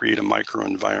help create a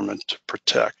microenvironment to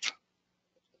protect.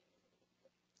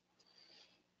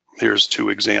 Here's 2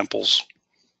 examples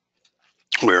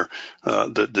where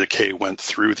the decay went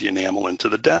through the enamel into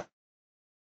the dent.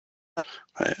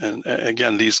 And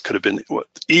again, these could have been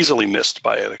easily missed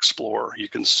by an explorer. You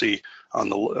can see on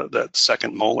that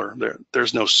second molar,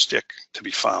 there's no stick to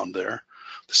be found there.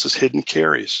 This is hidden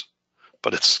caries,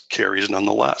 but it's caries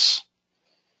nonetheless.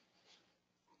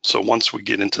 So once we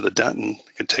get into the dentin,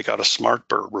 we can take out a smart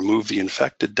burr, remove the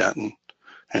infected dentin,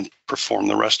 and perform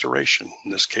the restoration.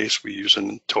 In this case, we use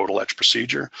a total etch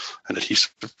procedure, an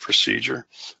adhesive procedure,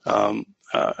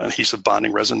 adhesive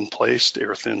bonding resin placed,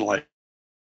 air thin light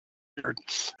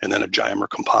and then a Gymer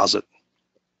composite.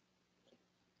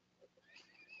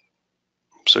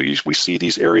 So we see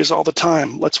these areas all the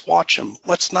time. Let's watch them.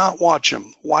 Let's not watch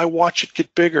them. Why watch it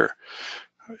get bigger?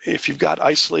 If you've got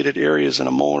isolated areas in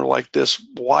a molar like this,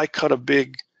 why cut a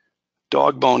big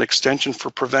dog bone extension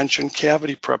for prevention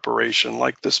cavity preparation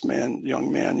like this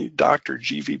young man, Dr.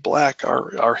 G.V. Black,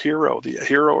 our hero, the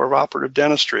hero of operative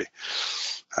dentistry.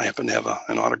 I happen to have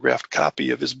an autographed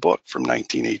copy of his book from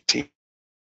 1918.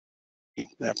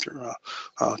 After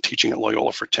teaching at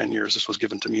Loyola for 10 years, this was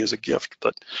given to me as a gift.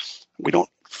 But we don't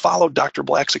follow Dr.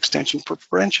 Black's extension for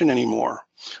prevention anymore.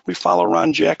 We follow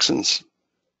Ron Jackson's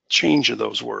change of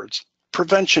those words.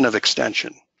 Prevention of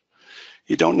extension.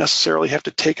 You don't necessarily have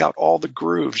to take out all the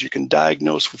grooves. You can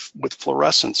diagnose with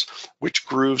fluorescence which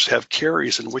grooves have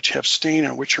caries and which have stain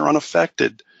and which are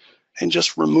unaffected, and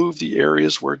just remove the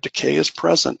areas where decay is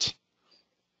present.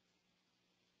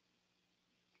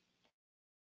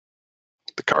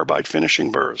 The carbide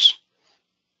finishing burrs.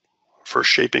 First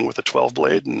shaping with a 12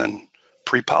 blade and then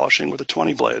pre-polishing with a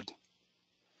 20 blade.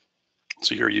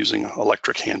 So you're using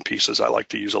electric hand pieces. I like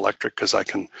to use electric because I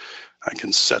can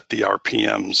set the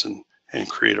RPMs and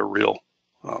create a real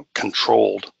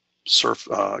controlled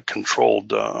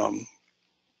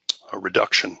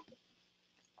reduction.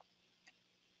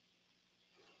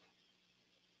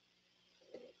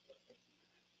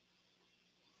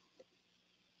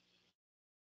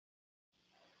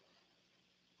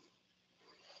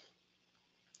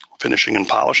 Finishing and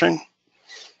polishing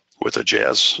with a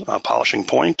jazz polishing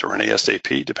point or an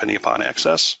ASAP, depending upon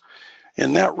access.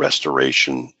 And that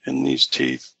restoration in these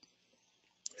teeth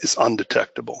is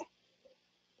undetectable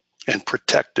and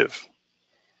protective.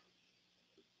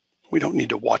 We don't need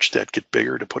to watch that get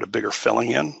bigger to put a bigger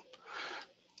filling in.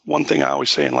 One thing I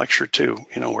always say in lecture too,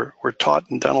 we're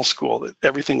taught in dental school that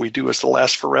everything we do is to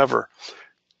last forever.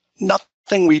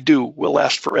 Nothing we do will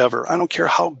last forever. I don't care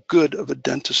how good of a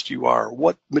dentist you are,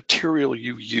 what material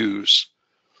you use.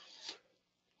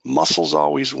 Muscles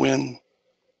always win.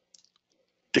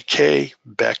 Decay,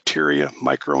 bacteria,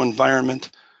 microenvironment,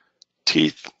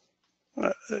 teeth,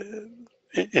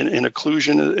 and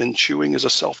occlusion and chewing is a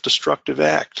self-destructive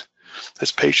act.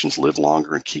 As patients live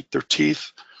longer and keep their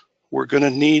teeth, we're going to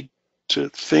need to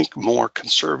think more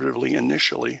conservatively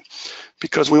initially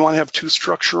because we want to have tooth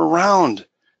structure around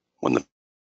when the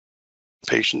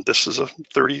patient, this is a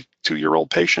 32-year-old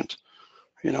patient,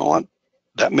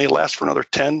 that may last for another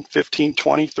 10, 15,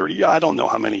 20, 30, I don't know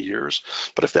how many years,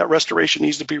 but if that restoration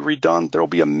needs to be redone, there'll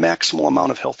be a maximal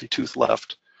amount of healthy tooth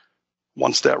left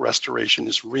once that restoration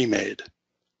is remade.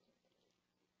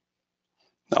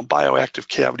 Now, bioactive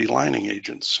cavity lining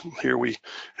agents. Here we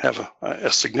have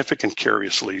a significant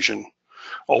carious lesion.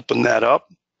 Open that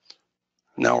up.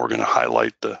 Now we're going to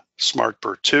highlight the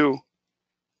SmartBurr 2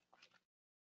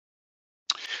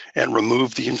 and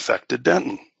remove the infected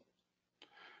dentin.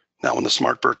 Now, when the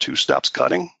SmartBurr 2 stops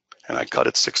cutting, and I cut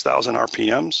at 6,000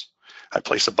 RPMs, I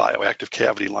place a bioactive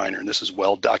cavity liner, and this is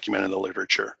well documented in the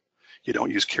literature. You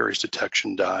don't use carious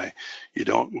detection dye. You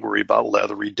don't worry about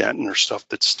leathery dentin or stuff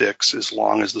that sticks. As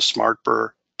long as the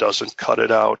SmartBurr doesn't cut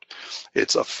it out,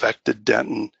 it's affected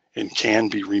dentin and can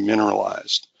be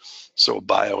remineralized. So a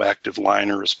bioactive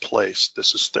liner is placed.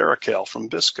 This is Theracal from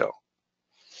Bisco,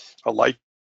 a light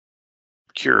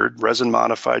cured resin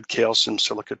modified calcium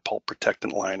silicate pulp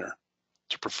protectant liner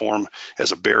to perform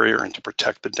as a barrier and to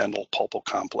protect the dental pulpal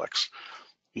complex.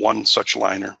 One such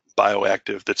liner,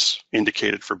 bioactive, that's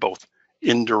indicated for both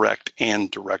indirect and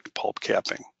direct pulp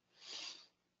capping.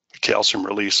 The calcium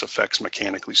release affects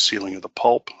mechanically sealing of the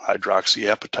pulp,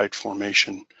 hydroxyapatite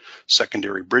formation,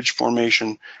 secondary bridge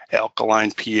formation.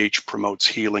 Alkaline pH promotes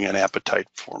healing and apatite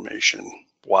formation,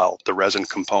 while the resin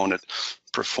component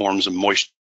performs a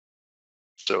moisture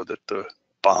so that the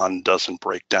bond doesn't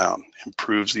break down,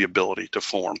 improves the ability to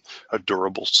form a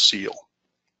durable seal.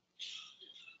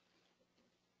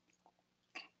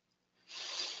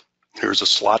 Here's a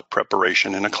slot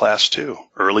preparation in a class 2,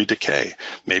 early decay.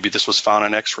 Maybe this was found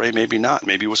on x-ray, maybe not.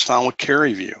 Maybe it was found with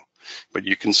cari view. But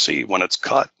you can see when it's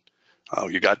cut,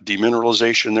 you got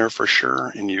demineralization there for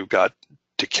sure, and you got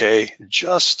decay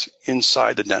just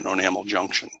inside the dental-enamel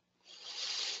junction.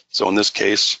 So in this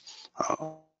case, a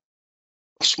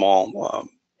small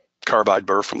carbide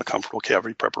burr from the Comfortable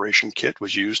Cavity Preparation Kit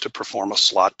was used to perform a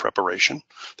slot preparation.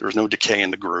 There was no decay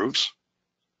in the grooves.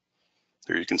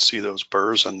 There you can see those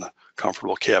burrs on the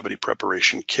Comfortable Cavity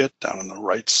Preparation Kit down on the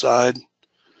right side.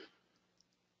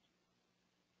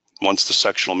 Once the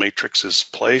sectional matrix is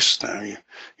placed, now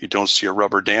you don't see a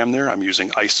rubber dam there. I'm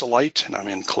using Isolite and I'm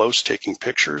in close taking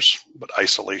pictures, but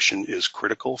isolation is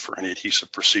critical for any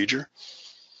adhesive procedure.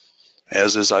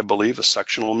 as is, I believe, a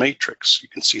sectional matrix. You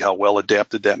can see how well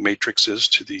adapted that matrix is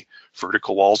to the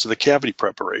vertical walls of the cavity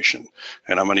preparation.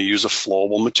 And I'm going to use a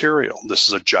flowable material. This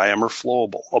is a Gyamer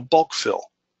flowable, a bulk fill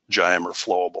Gyamer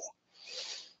flowable.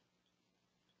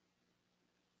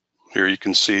 Here you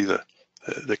can see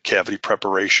the cavity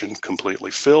preparation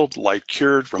completely filled, light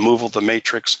cured, removal of the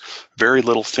matrix, very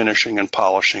little finishing and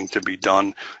polishing to be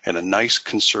done, and a nice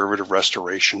conservative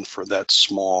restoration for that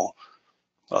small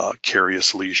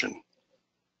carious lesion.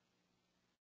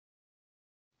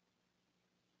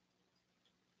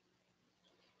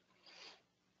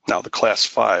 Now the class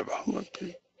 5.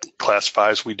 Class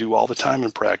 5s we do all the time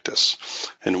in practice.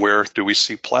 And where do we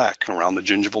see plaque? Around the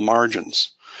gingival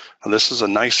margins. And this is a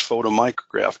nice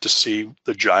photomicrograph to see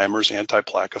the Gyamer's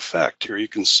anti-plaque effect. Here you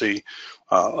can see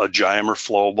a Gyamer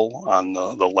flowable on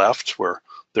the left where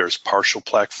there's partial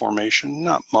plaque formation,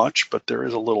 not much, but there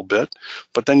is a little bit.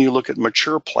 But then you look at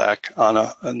mature plaque on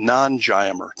a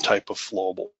non-Gyamer type of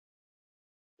flowable.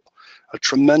 A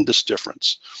tremendous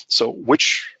difference. So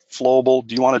which flowable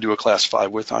do you want to do a class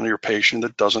 5 with on your patient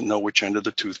that doesn't know which end of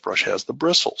the toothbrush has the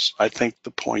bristles? I think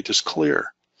the point is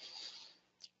clear.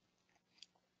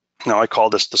 Now I call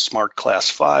this the smart class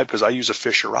 5 because I use a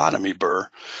fissurotomy burr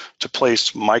to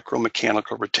place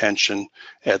micromechanical retention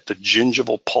at the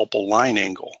gingival pulpal line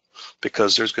angle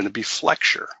because there's going to be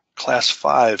flexure. Class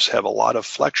 5s have a lot of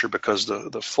flexure because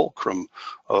the fulcrum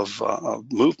of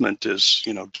movement is,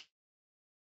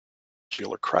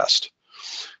 crest.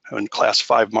 When class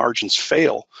 5 margins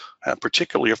fail,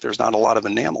 particularly if there's not a lot of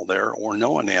enamel there or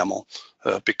no enamel,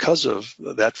 because of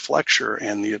that flexure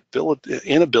and the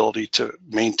inability to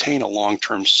maintain a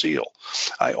long-term seal.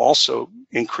 I also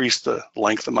increase the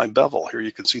length of my bevel. Here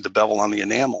you can see the bevel on the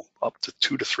enamel up to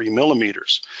 2 to 3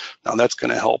 millimeters. Now that's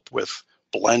going to help with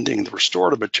blending the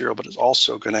restorative material, but it's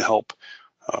also going to help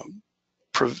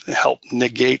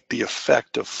negate the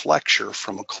effect of flexure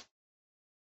from a.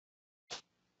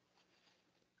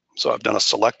 So I've done a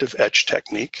selective etch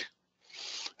technique,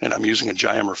 and I'm using a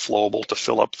Gyamer flowable to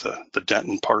fill up the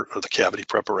dentin part of the cavity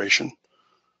preparation.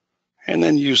 And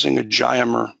then using a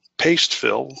Gyamer paste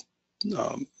fill,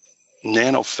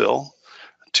 nanofill,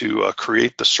 to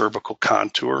create the cervical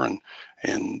contour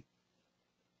and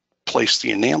place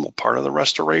the enamel part of the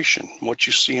restoration. What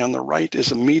you see on the right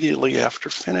is immediately after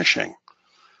finishing.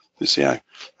 You see, I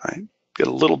get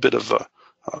a little bit of a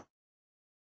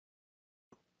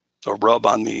rub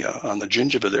on the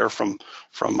gingiva there from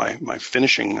my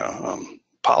finishing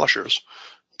polishers,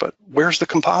 but where's the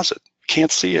composite?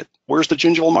 Can't see it. Where's the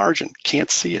gingival margin?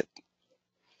 Can't see it.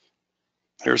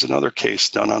 Here's another case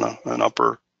done on an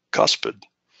upper cuspid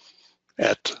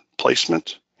at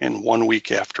placement and 1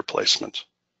 week after placement.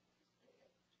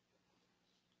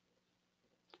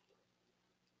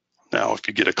 Now, if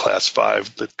you get a class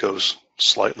 5 that goes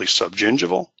slightly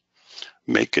subgingival,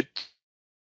 make it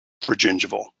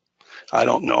regingival. I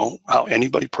don't know how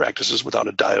anybody practices without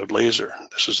a diode laser.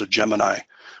 This is a Gemini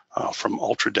from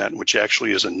Ultradent, which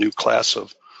actually is a new class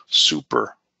of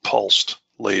super pulsed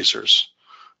lasers,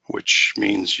 which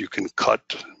means you can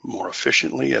cut more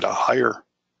efficiently at a higher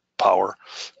power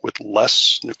with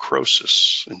less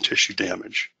necrosis and tissue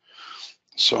damage.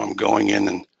 So I'm going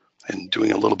in and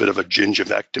doing a little bit of a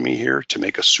gingivectomy here to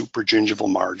make a super gingival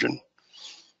margin,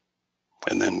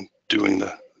 and then doing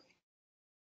the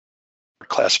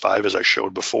class 5 as I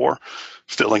showed before,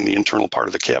 filling the internal part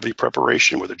of the cavity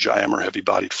preparation with a Gyamer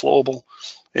heavy-bodied flowable,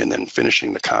 and then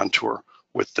finishing the contour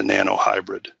with the nano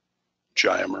hybrid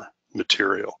Gyamer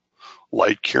material.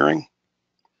 Light curing,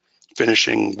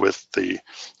 finishing with the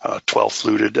 12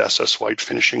 fluted SS White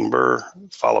finishing burr,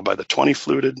 followed by the 20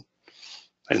 fluted,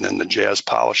 and then the jazz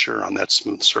polisher on that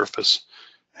smooth surface.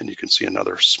 And you can see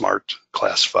another smart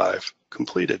class 5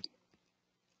 completed.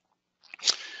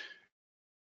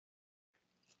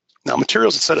 Now,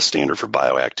 materials that set a standard for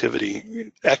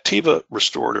bioactivity, Activa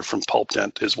Restorative from Pulp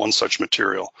Dent is one such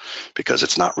material because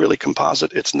it's not really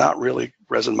composite, it's not really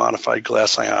resin modified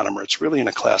glass ionomer, it's really in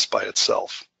a class by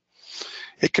itself.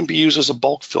 It can be used as a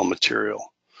bulk fill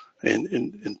material.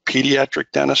 In pediatric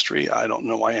dentistry, I don't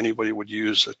know why anybody would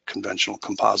use a conventional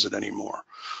composite anymore.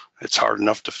 It's hard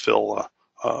enough to fill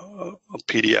a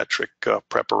pediatric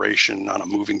preparation on a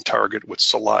moving target with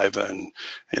saliva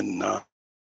and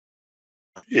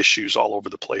issues all over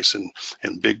the place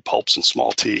and big pulps and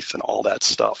small teeth and all that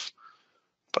stuff.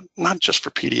 But not just for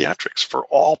pediatrics, for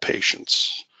all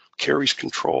patients. Caries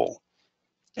control,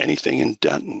 anything in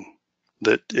dentin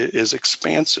that is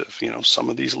expansive. Some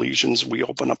of these lesions, we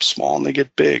open up small and they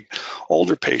get big.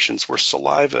 Older patients where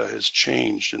saliva has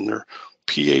changed and their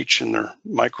pH and their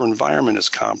microenvironment is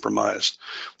compromised.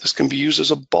 This can be used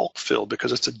as a bulk fill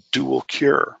because it's a dual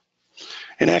cure.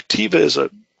 And Activa is a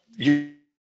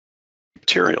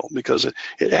material because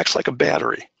it acts like a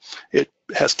battery. It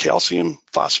has calcium,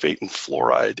 phosphate, and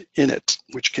fluoride in it,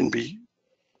 which can be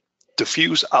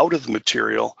diffused out of the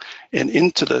material and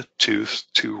into the tooth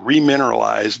to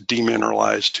remineralize,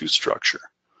 demineralize tooth structure.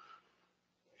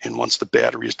 And once the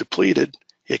battery is depleted,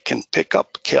 it can pick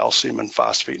up calcium and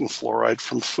phosphate and fluoride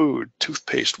from food,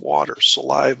 toothpaste, water,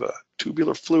 saliva,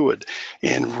 tubular fluid,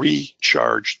 and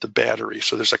recharge the battery.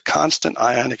 So there's a constant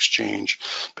ion exchange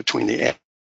between the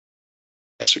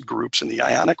acid groups and the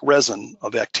ionic resin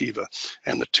of Activa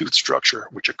and the tooth structure,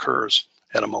 which occurs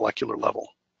at a molecular level.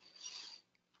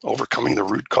 Overcoming the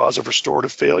root cause of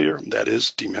restorative failure, that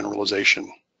is demineralization,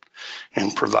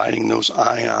 and providing those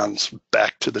ions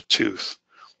back to the tooth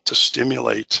to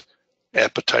stimulate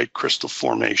apatite crystal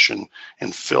formation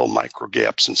and fill micro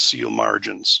gaps and seal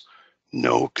margins.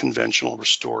 No conventional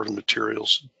restorative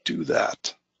materials do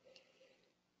that.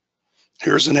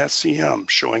 Here's an SCM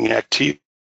showing Activa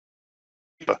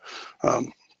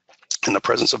in the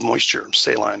presence of moisture,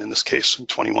 saline in this case, in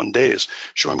 21 days,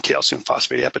 showing calcium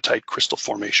phosphate apatite crystal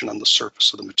formation on the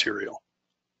surface of the material.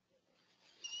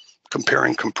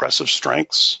 Comparing compressive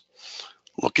strengths,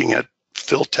 looking at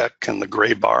Filtech and the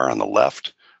gray bar on the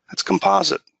left, that's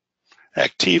composite.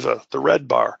 Activa, the red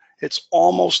bar, it's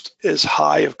almost as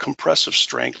high of compressive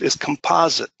strength as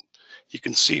composite. You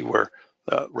can see where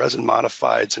resin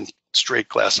modifieds and straight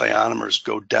glass ionomers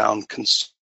go down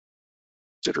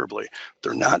considerably.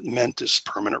 They're not meant as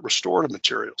permanent restorative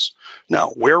materials.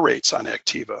 Now, wear rates on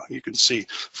Activa, you can see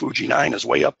Fuji 9 is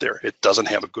way up there. It doesn't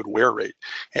have a good wear rate.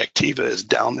 Activa is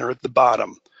down there at the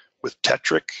bottom with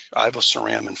Tetric,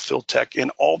 Ivoceram, and Filtech,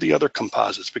 and all the other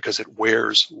composites because it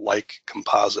wears like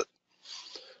composite.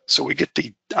 So we get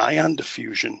the ion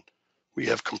diffusion. We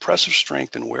have compressive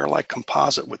strength and wear like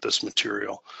composite with this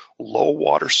material. Low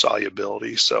water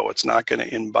solubility, so it's not going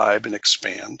to imbibe and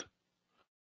expand.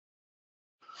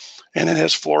 And it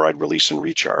has fluoride release and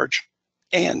recharge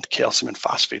and calcium and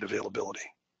phosphate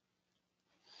availability.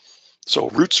 So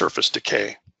root surface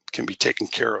decay can be taken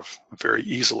care of very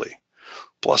easily.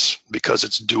 Plus, because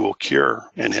it's dual cure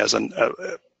and has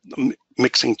a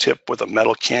mixing tip with a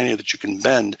metal cannula that you can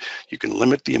bend, you can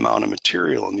limit the amount of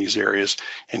material in these areas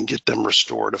and get them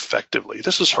restored effectively.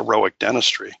 This is heroic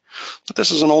dentistry, but this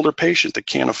is an older patient that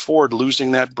can't afford losing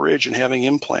that bridge and having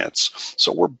implants.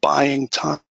 So we're buying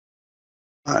time.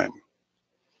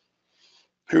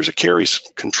 Here's a caries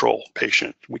control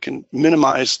patient. We can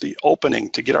minimize the opening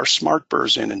to get our smart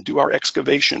burrs in and do our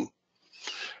excavation,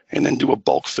 and then do a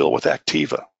bulk fill with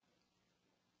Activa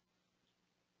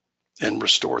and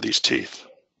restore these teeth.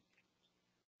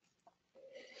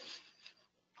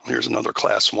 Here's another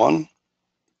class 1,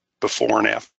 before and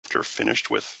after finished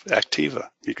with Activa.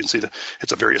 You can see that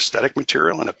it's a very aesthetic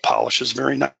material and it polishes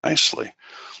very nicely.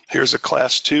 Here's a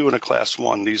class 2 and a class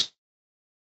 1. These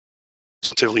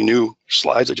relatively new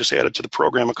slides I just added to the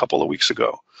program a couple of weeks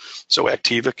ago. So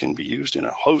Activa can be used in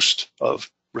a host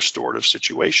of restorative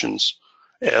situations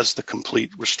as the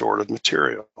complete restorative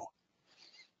material.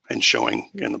 And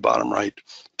showing in the bottom right,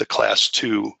 the class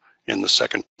 2 in the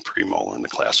second premolar and the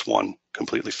class 1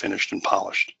 completely finished and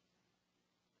polished.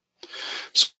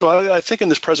 So I think in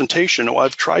this presentation, what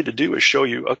I've tried to do is show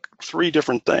you 3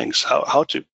 different things, how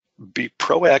to be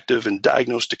proactive and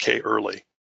diagnose decay early.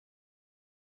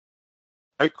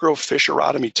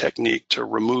 Microfissurotomy technique to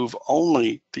remove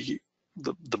only the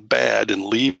bad and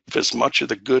leave as much of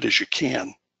the good as you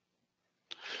can.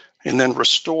 And then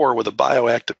restore with a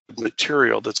bioactive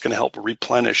material that's going to help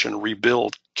replenish and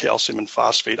rebuild calcium and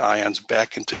phosphate ions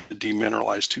back into the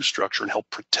demineralized tooth structure and help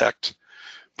protect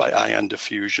by ion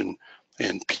diffusion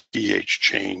and pH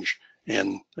change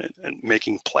and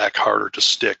making plaque harder to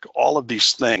stick. All of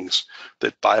these things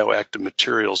that bioactive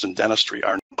materials in dentistry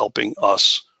are helping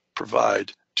us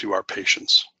provide to our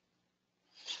patients.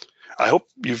 I hope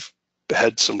you've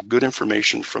had some good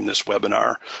information from this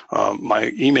webinar.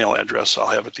 My email address I'll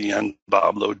have at the end,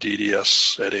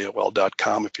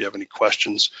 boblowedds@aol.com. If you have any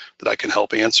questions that I can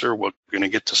help answer, we're going to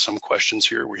get to some questions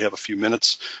here. We have a few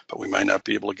minutes, but we might not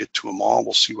be able to get to them all.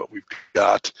 We'll see what we've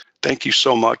got. Thank you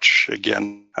so much.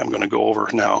 Again, I'm going to go over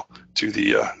now to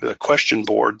the question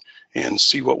board and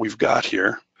see what we've got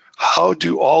here. How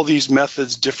do all these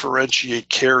methods differentiate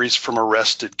caries from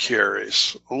arrested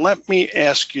caries? Let me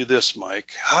ask you this,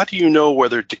 Mike. How do you know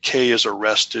whether decay is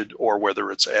arrested or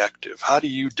whether it's active? How do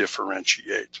you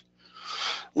differentiate?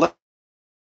 Let me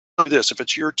do this, if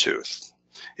it's your tooth,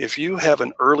 if you have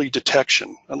an early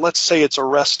detection, and let's say it's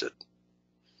arrested,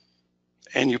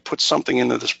 and you put something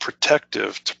into this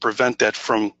protective to prevent that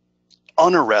from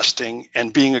unarresting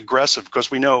and being aggressive, because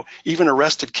we know even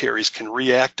arrested caries can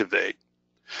reactivate.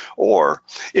 Or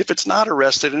if it's not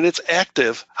arrested and it's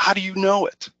active, how do you know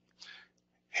it?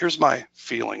 Here's my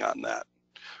feeling on that.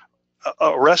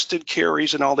 Arrested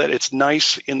caries and all that, it's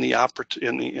nice in the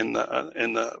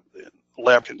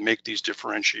lab can make these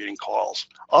differentiating calls.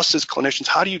 Us as clinicians,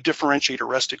 how do you differentiate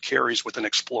arrested caries with an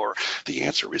Explorer? The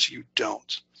answer is you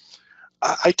don't.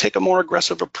 I take a more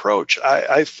aggressive approach.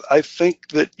 I think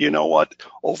that, you know what,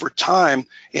 over time,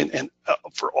 and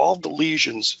for all the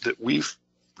lesions that we've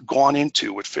gone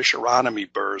into with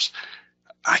fissurotomy burrs,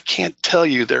 I can't tell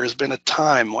you there has been a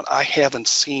time when I haven't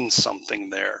seen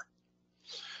something there.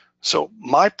 So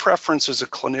my preference as a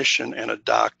clinician and a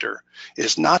doctor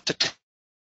is not to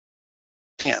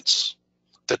chance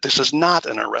that this is not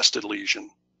an arrested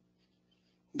lesion.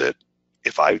 That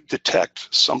if I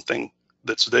detect something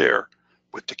that's there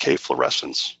with decay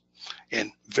fluorescence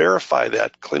and verify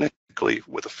that clinically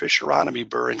with a fissurotomy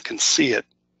burr and can see it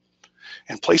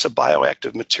and place a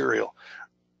bioactive material,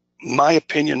 my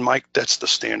opinion, Mike, that's the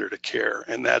standard of care.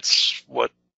 And that's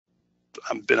what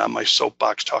I've been on my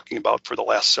soapbox talking about for the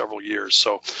last several years.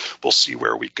 So we'll see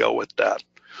where we go with that.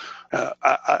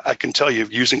 I can tell you,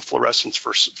 using fluorescence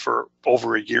for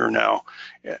over a year now,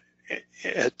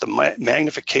 at the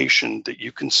magnification that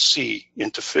you can see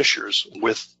into fissures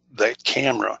with that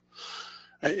camera,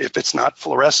 if it's not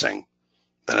fluorescing,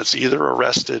 then it's either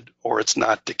arrested or it's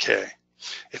not decay.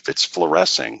 If it's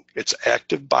fluorescing, it's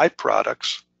active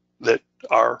byproducts that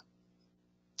are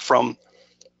from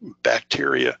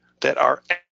bacteria that are.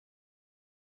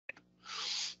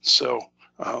 So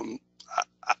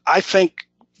I think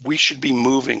we should be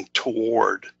moving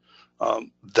toward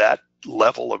that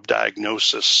level of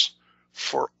diagnosis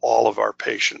for all of our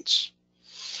patients.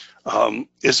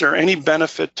 Is there any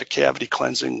benefit to cavity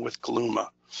cleansing with Gluma?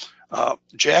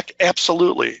 Jack,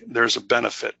 absolutely, there's a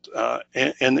benefit.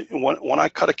 And when I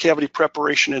cut a cavity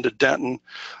preparation into dentin,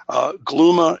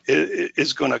 Gluma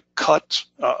is going to cut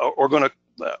or going to,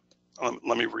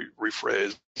 let me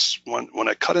rephrase. When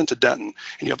I cut into dentin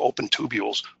and you have open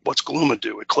tubules, what's Gluma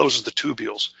do? It closes the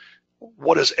tubules.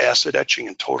 What does acid etching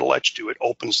and total etch do? It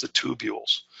opens the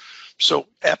tubules. So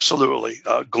absolutely,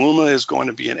 Gluma is going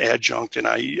to be an adjunct, and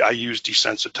I use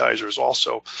desensitizers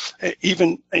also,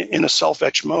 even in a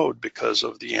self-etch mode because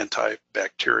of the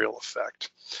antibacterial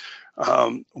effect.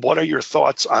 What are your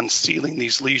thoughts on sealing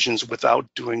these lesions without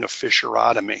doing a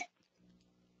fissurotomy?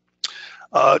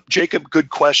 Jacob,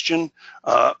 good question.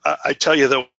 I tell you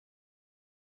though,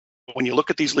 when you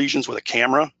look at these lesions with a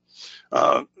camera,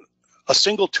 a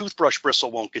single toothbrush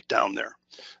bristle won't get down there.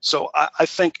 So I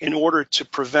think in order to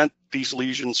prevent these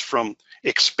lesions from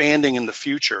expanding in the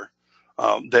future,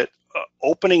 that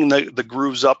opening the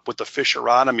grooves up with the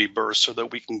fissurotomy burr so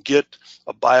that we can get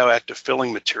a bioactive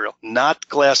filling material, not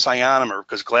glass ionomer,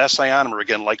 because glass ionomer,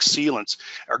 again, like sealants,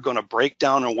 are going to break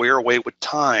down and wear away with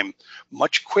time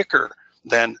much quicker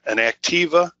than an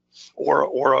Activa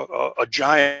or a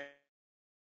Giant.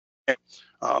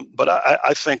 But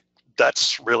I think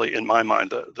that's really, in my mind,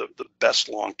 the best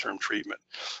long-term treatment.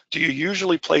 Do you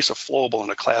usually place a flowable in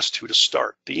a class 2 to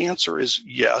start? The answer is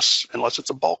yes, unless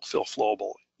it's a bulk fill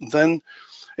flowable. Then,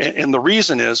 and the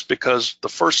reason is because the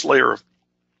first layer of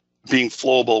being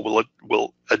flowable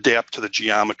will adapt to the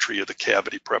geometry of the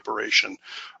cavity preparation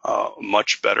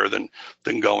much better than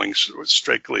going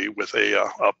strictly with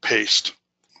a paste.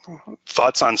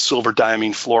 Thoughts on silver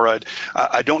diamine fluoride?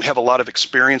 I don't have a lot of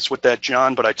experience with that,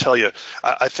 John, but I tell you,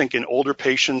 I think in older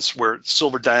patients where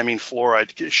silver diamine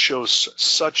fluoride shows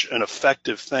such an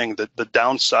effective thing, that the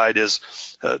downside is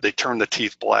they turn the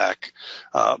teeth black.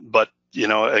 But you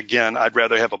know, again, I'd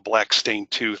rather have a black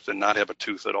stained tooth than not have a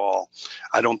tooth at all.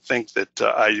 I don't think that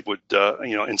I would,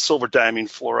 you know, in silver diamine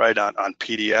fluoride on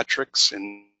pediatrics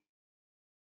and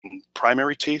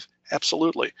primary teeth,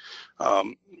 absolutely.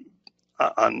 On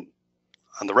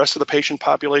the rest of the patient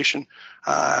population,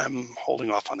 I'm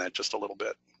holding off on that just a little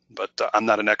bit, but I'm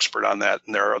not an expert on that,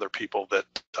 and there are other people that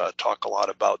talk a lot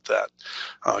about that.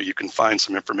 You can find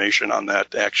some information on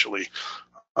that, actually.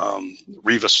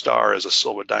 Riva Star is a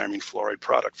silver diamine fluoride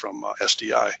product from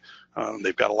SDI.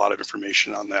 They've got a lot of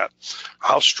information on that.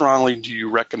 How strongly do you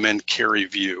recommend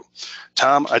CariView?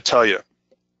 Tom, I tell you,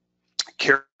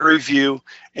 CariView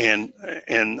and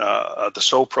the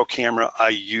SoPro camera I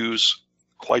use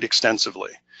quite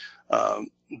extensively.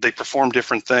 They perform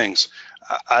different things.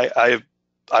 I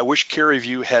wish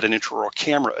CariView had an intraoral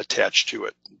camera attached to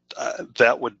it.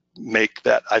 That would make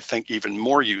that, I think, even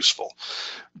more useful.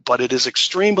 But it is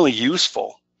extremely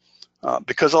useful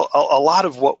because a lot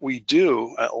of what we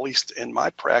do, at least in my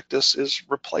practice, is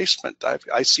replacement.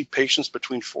 I see patients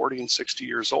between 40 and 60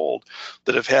 years old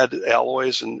that have had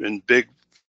alloys and big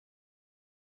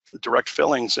direct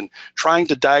fillings and trying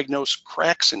to diagnose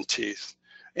cracks in teeth.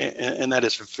 And that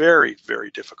is very, very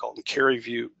difficult. And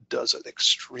CariView does an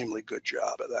extremely good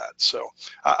job of that. So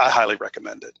I highly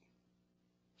recommend it.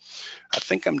 I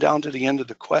think I'm down to the end of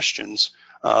the questions.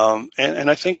 And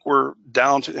I think we're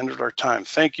down to the end of our time.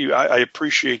 Thank you. I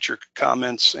appreciate your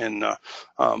comments, and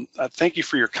thank you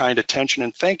for your kind attention.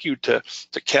 And thank you to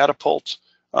Catapult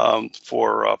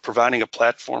for providing a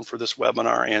platform for this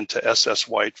webinar, and to SS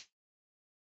White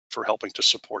for helping to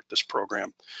support this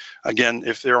program. Again,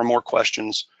 if there are more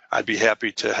questions, I'd be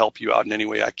happy to help you out in any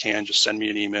way I can. Just send me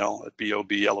an email at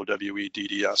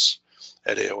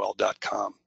boblowedds@aol.com.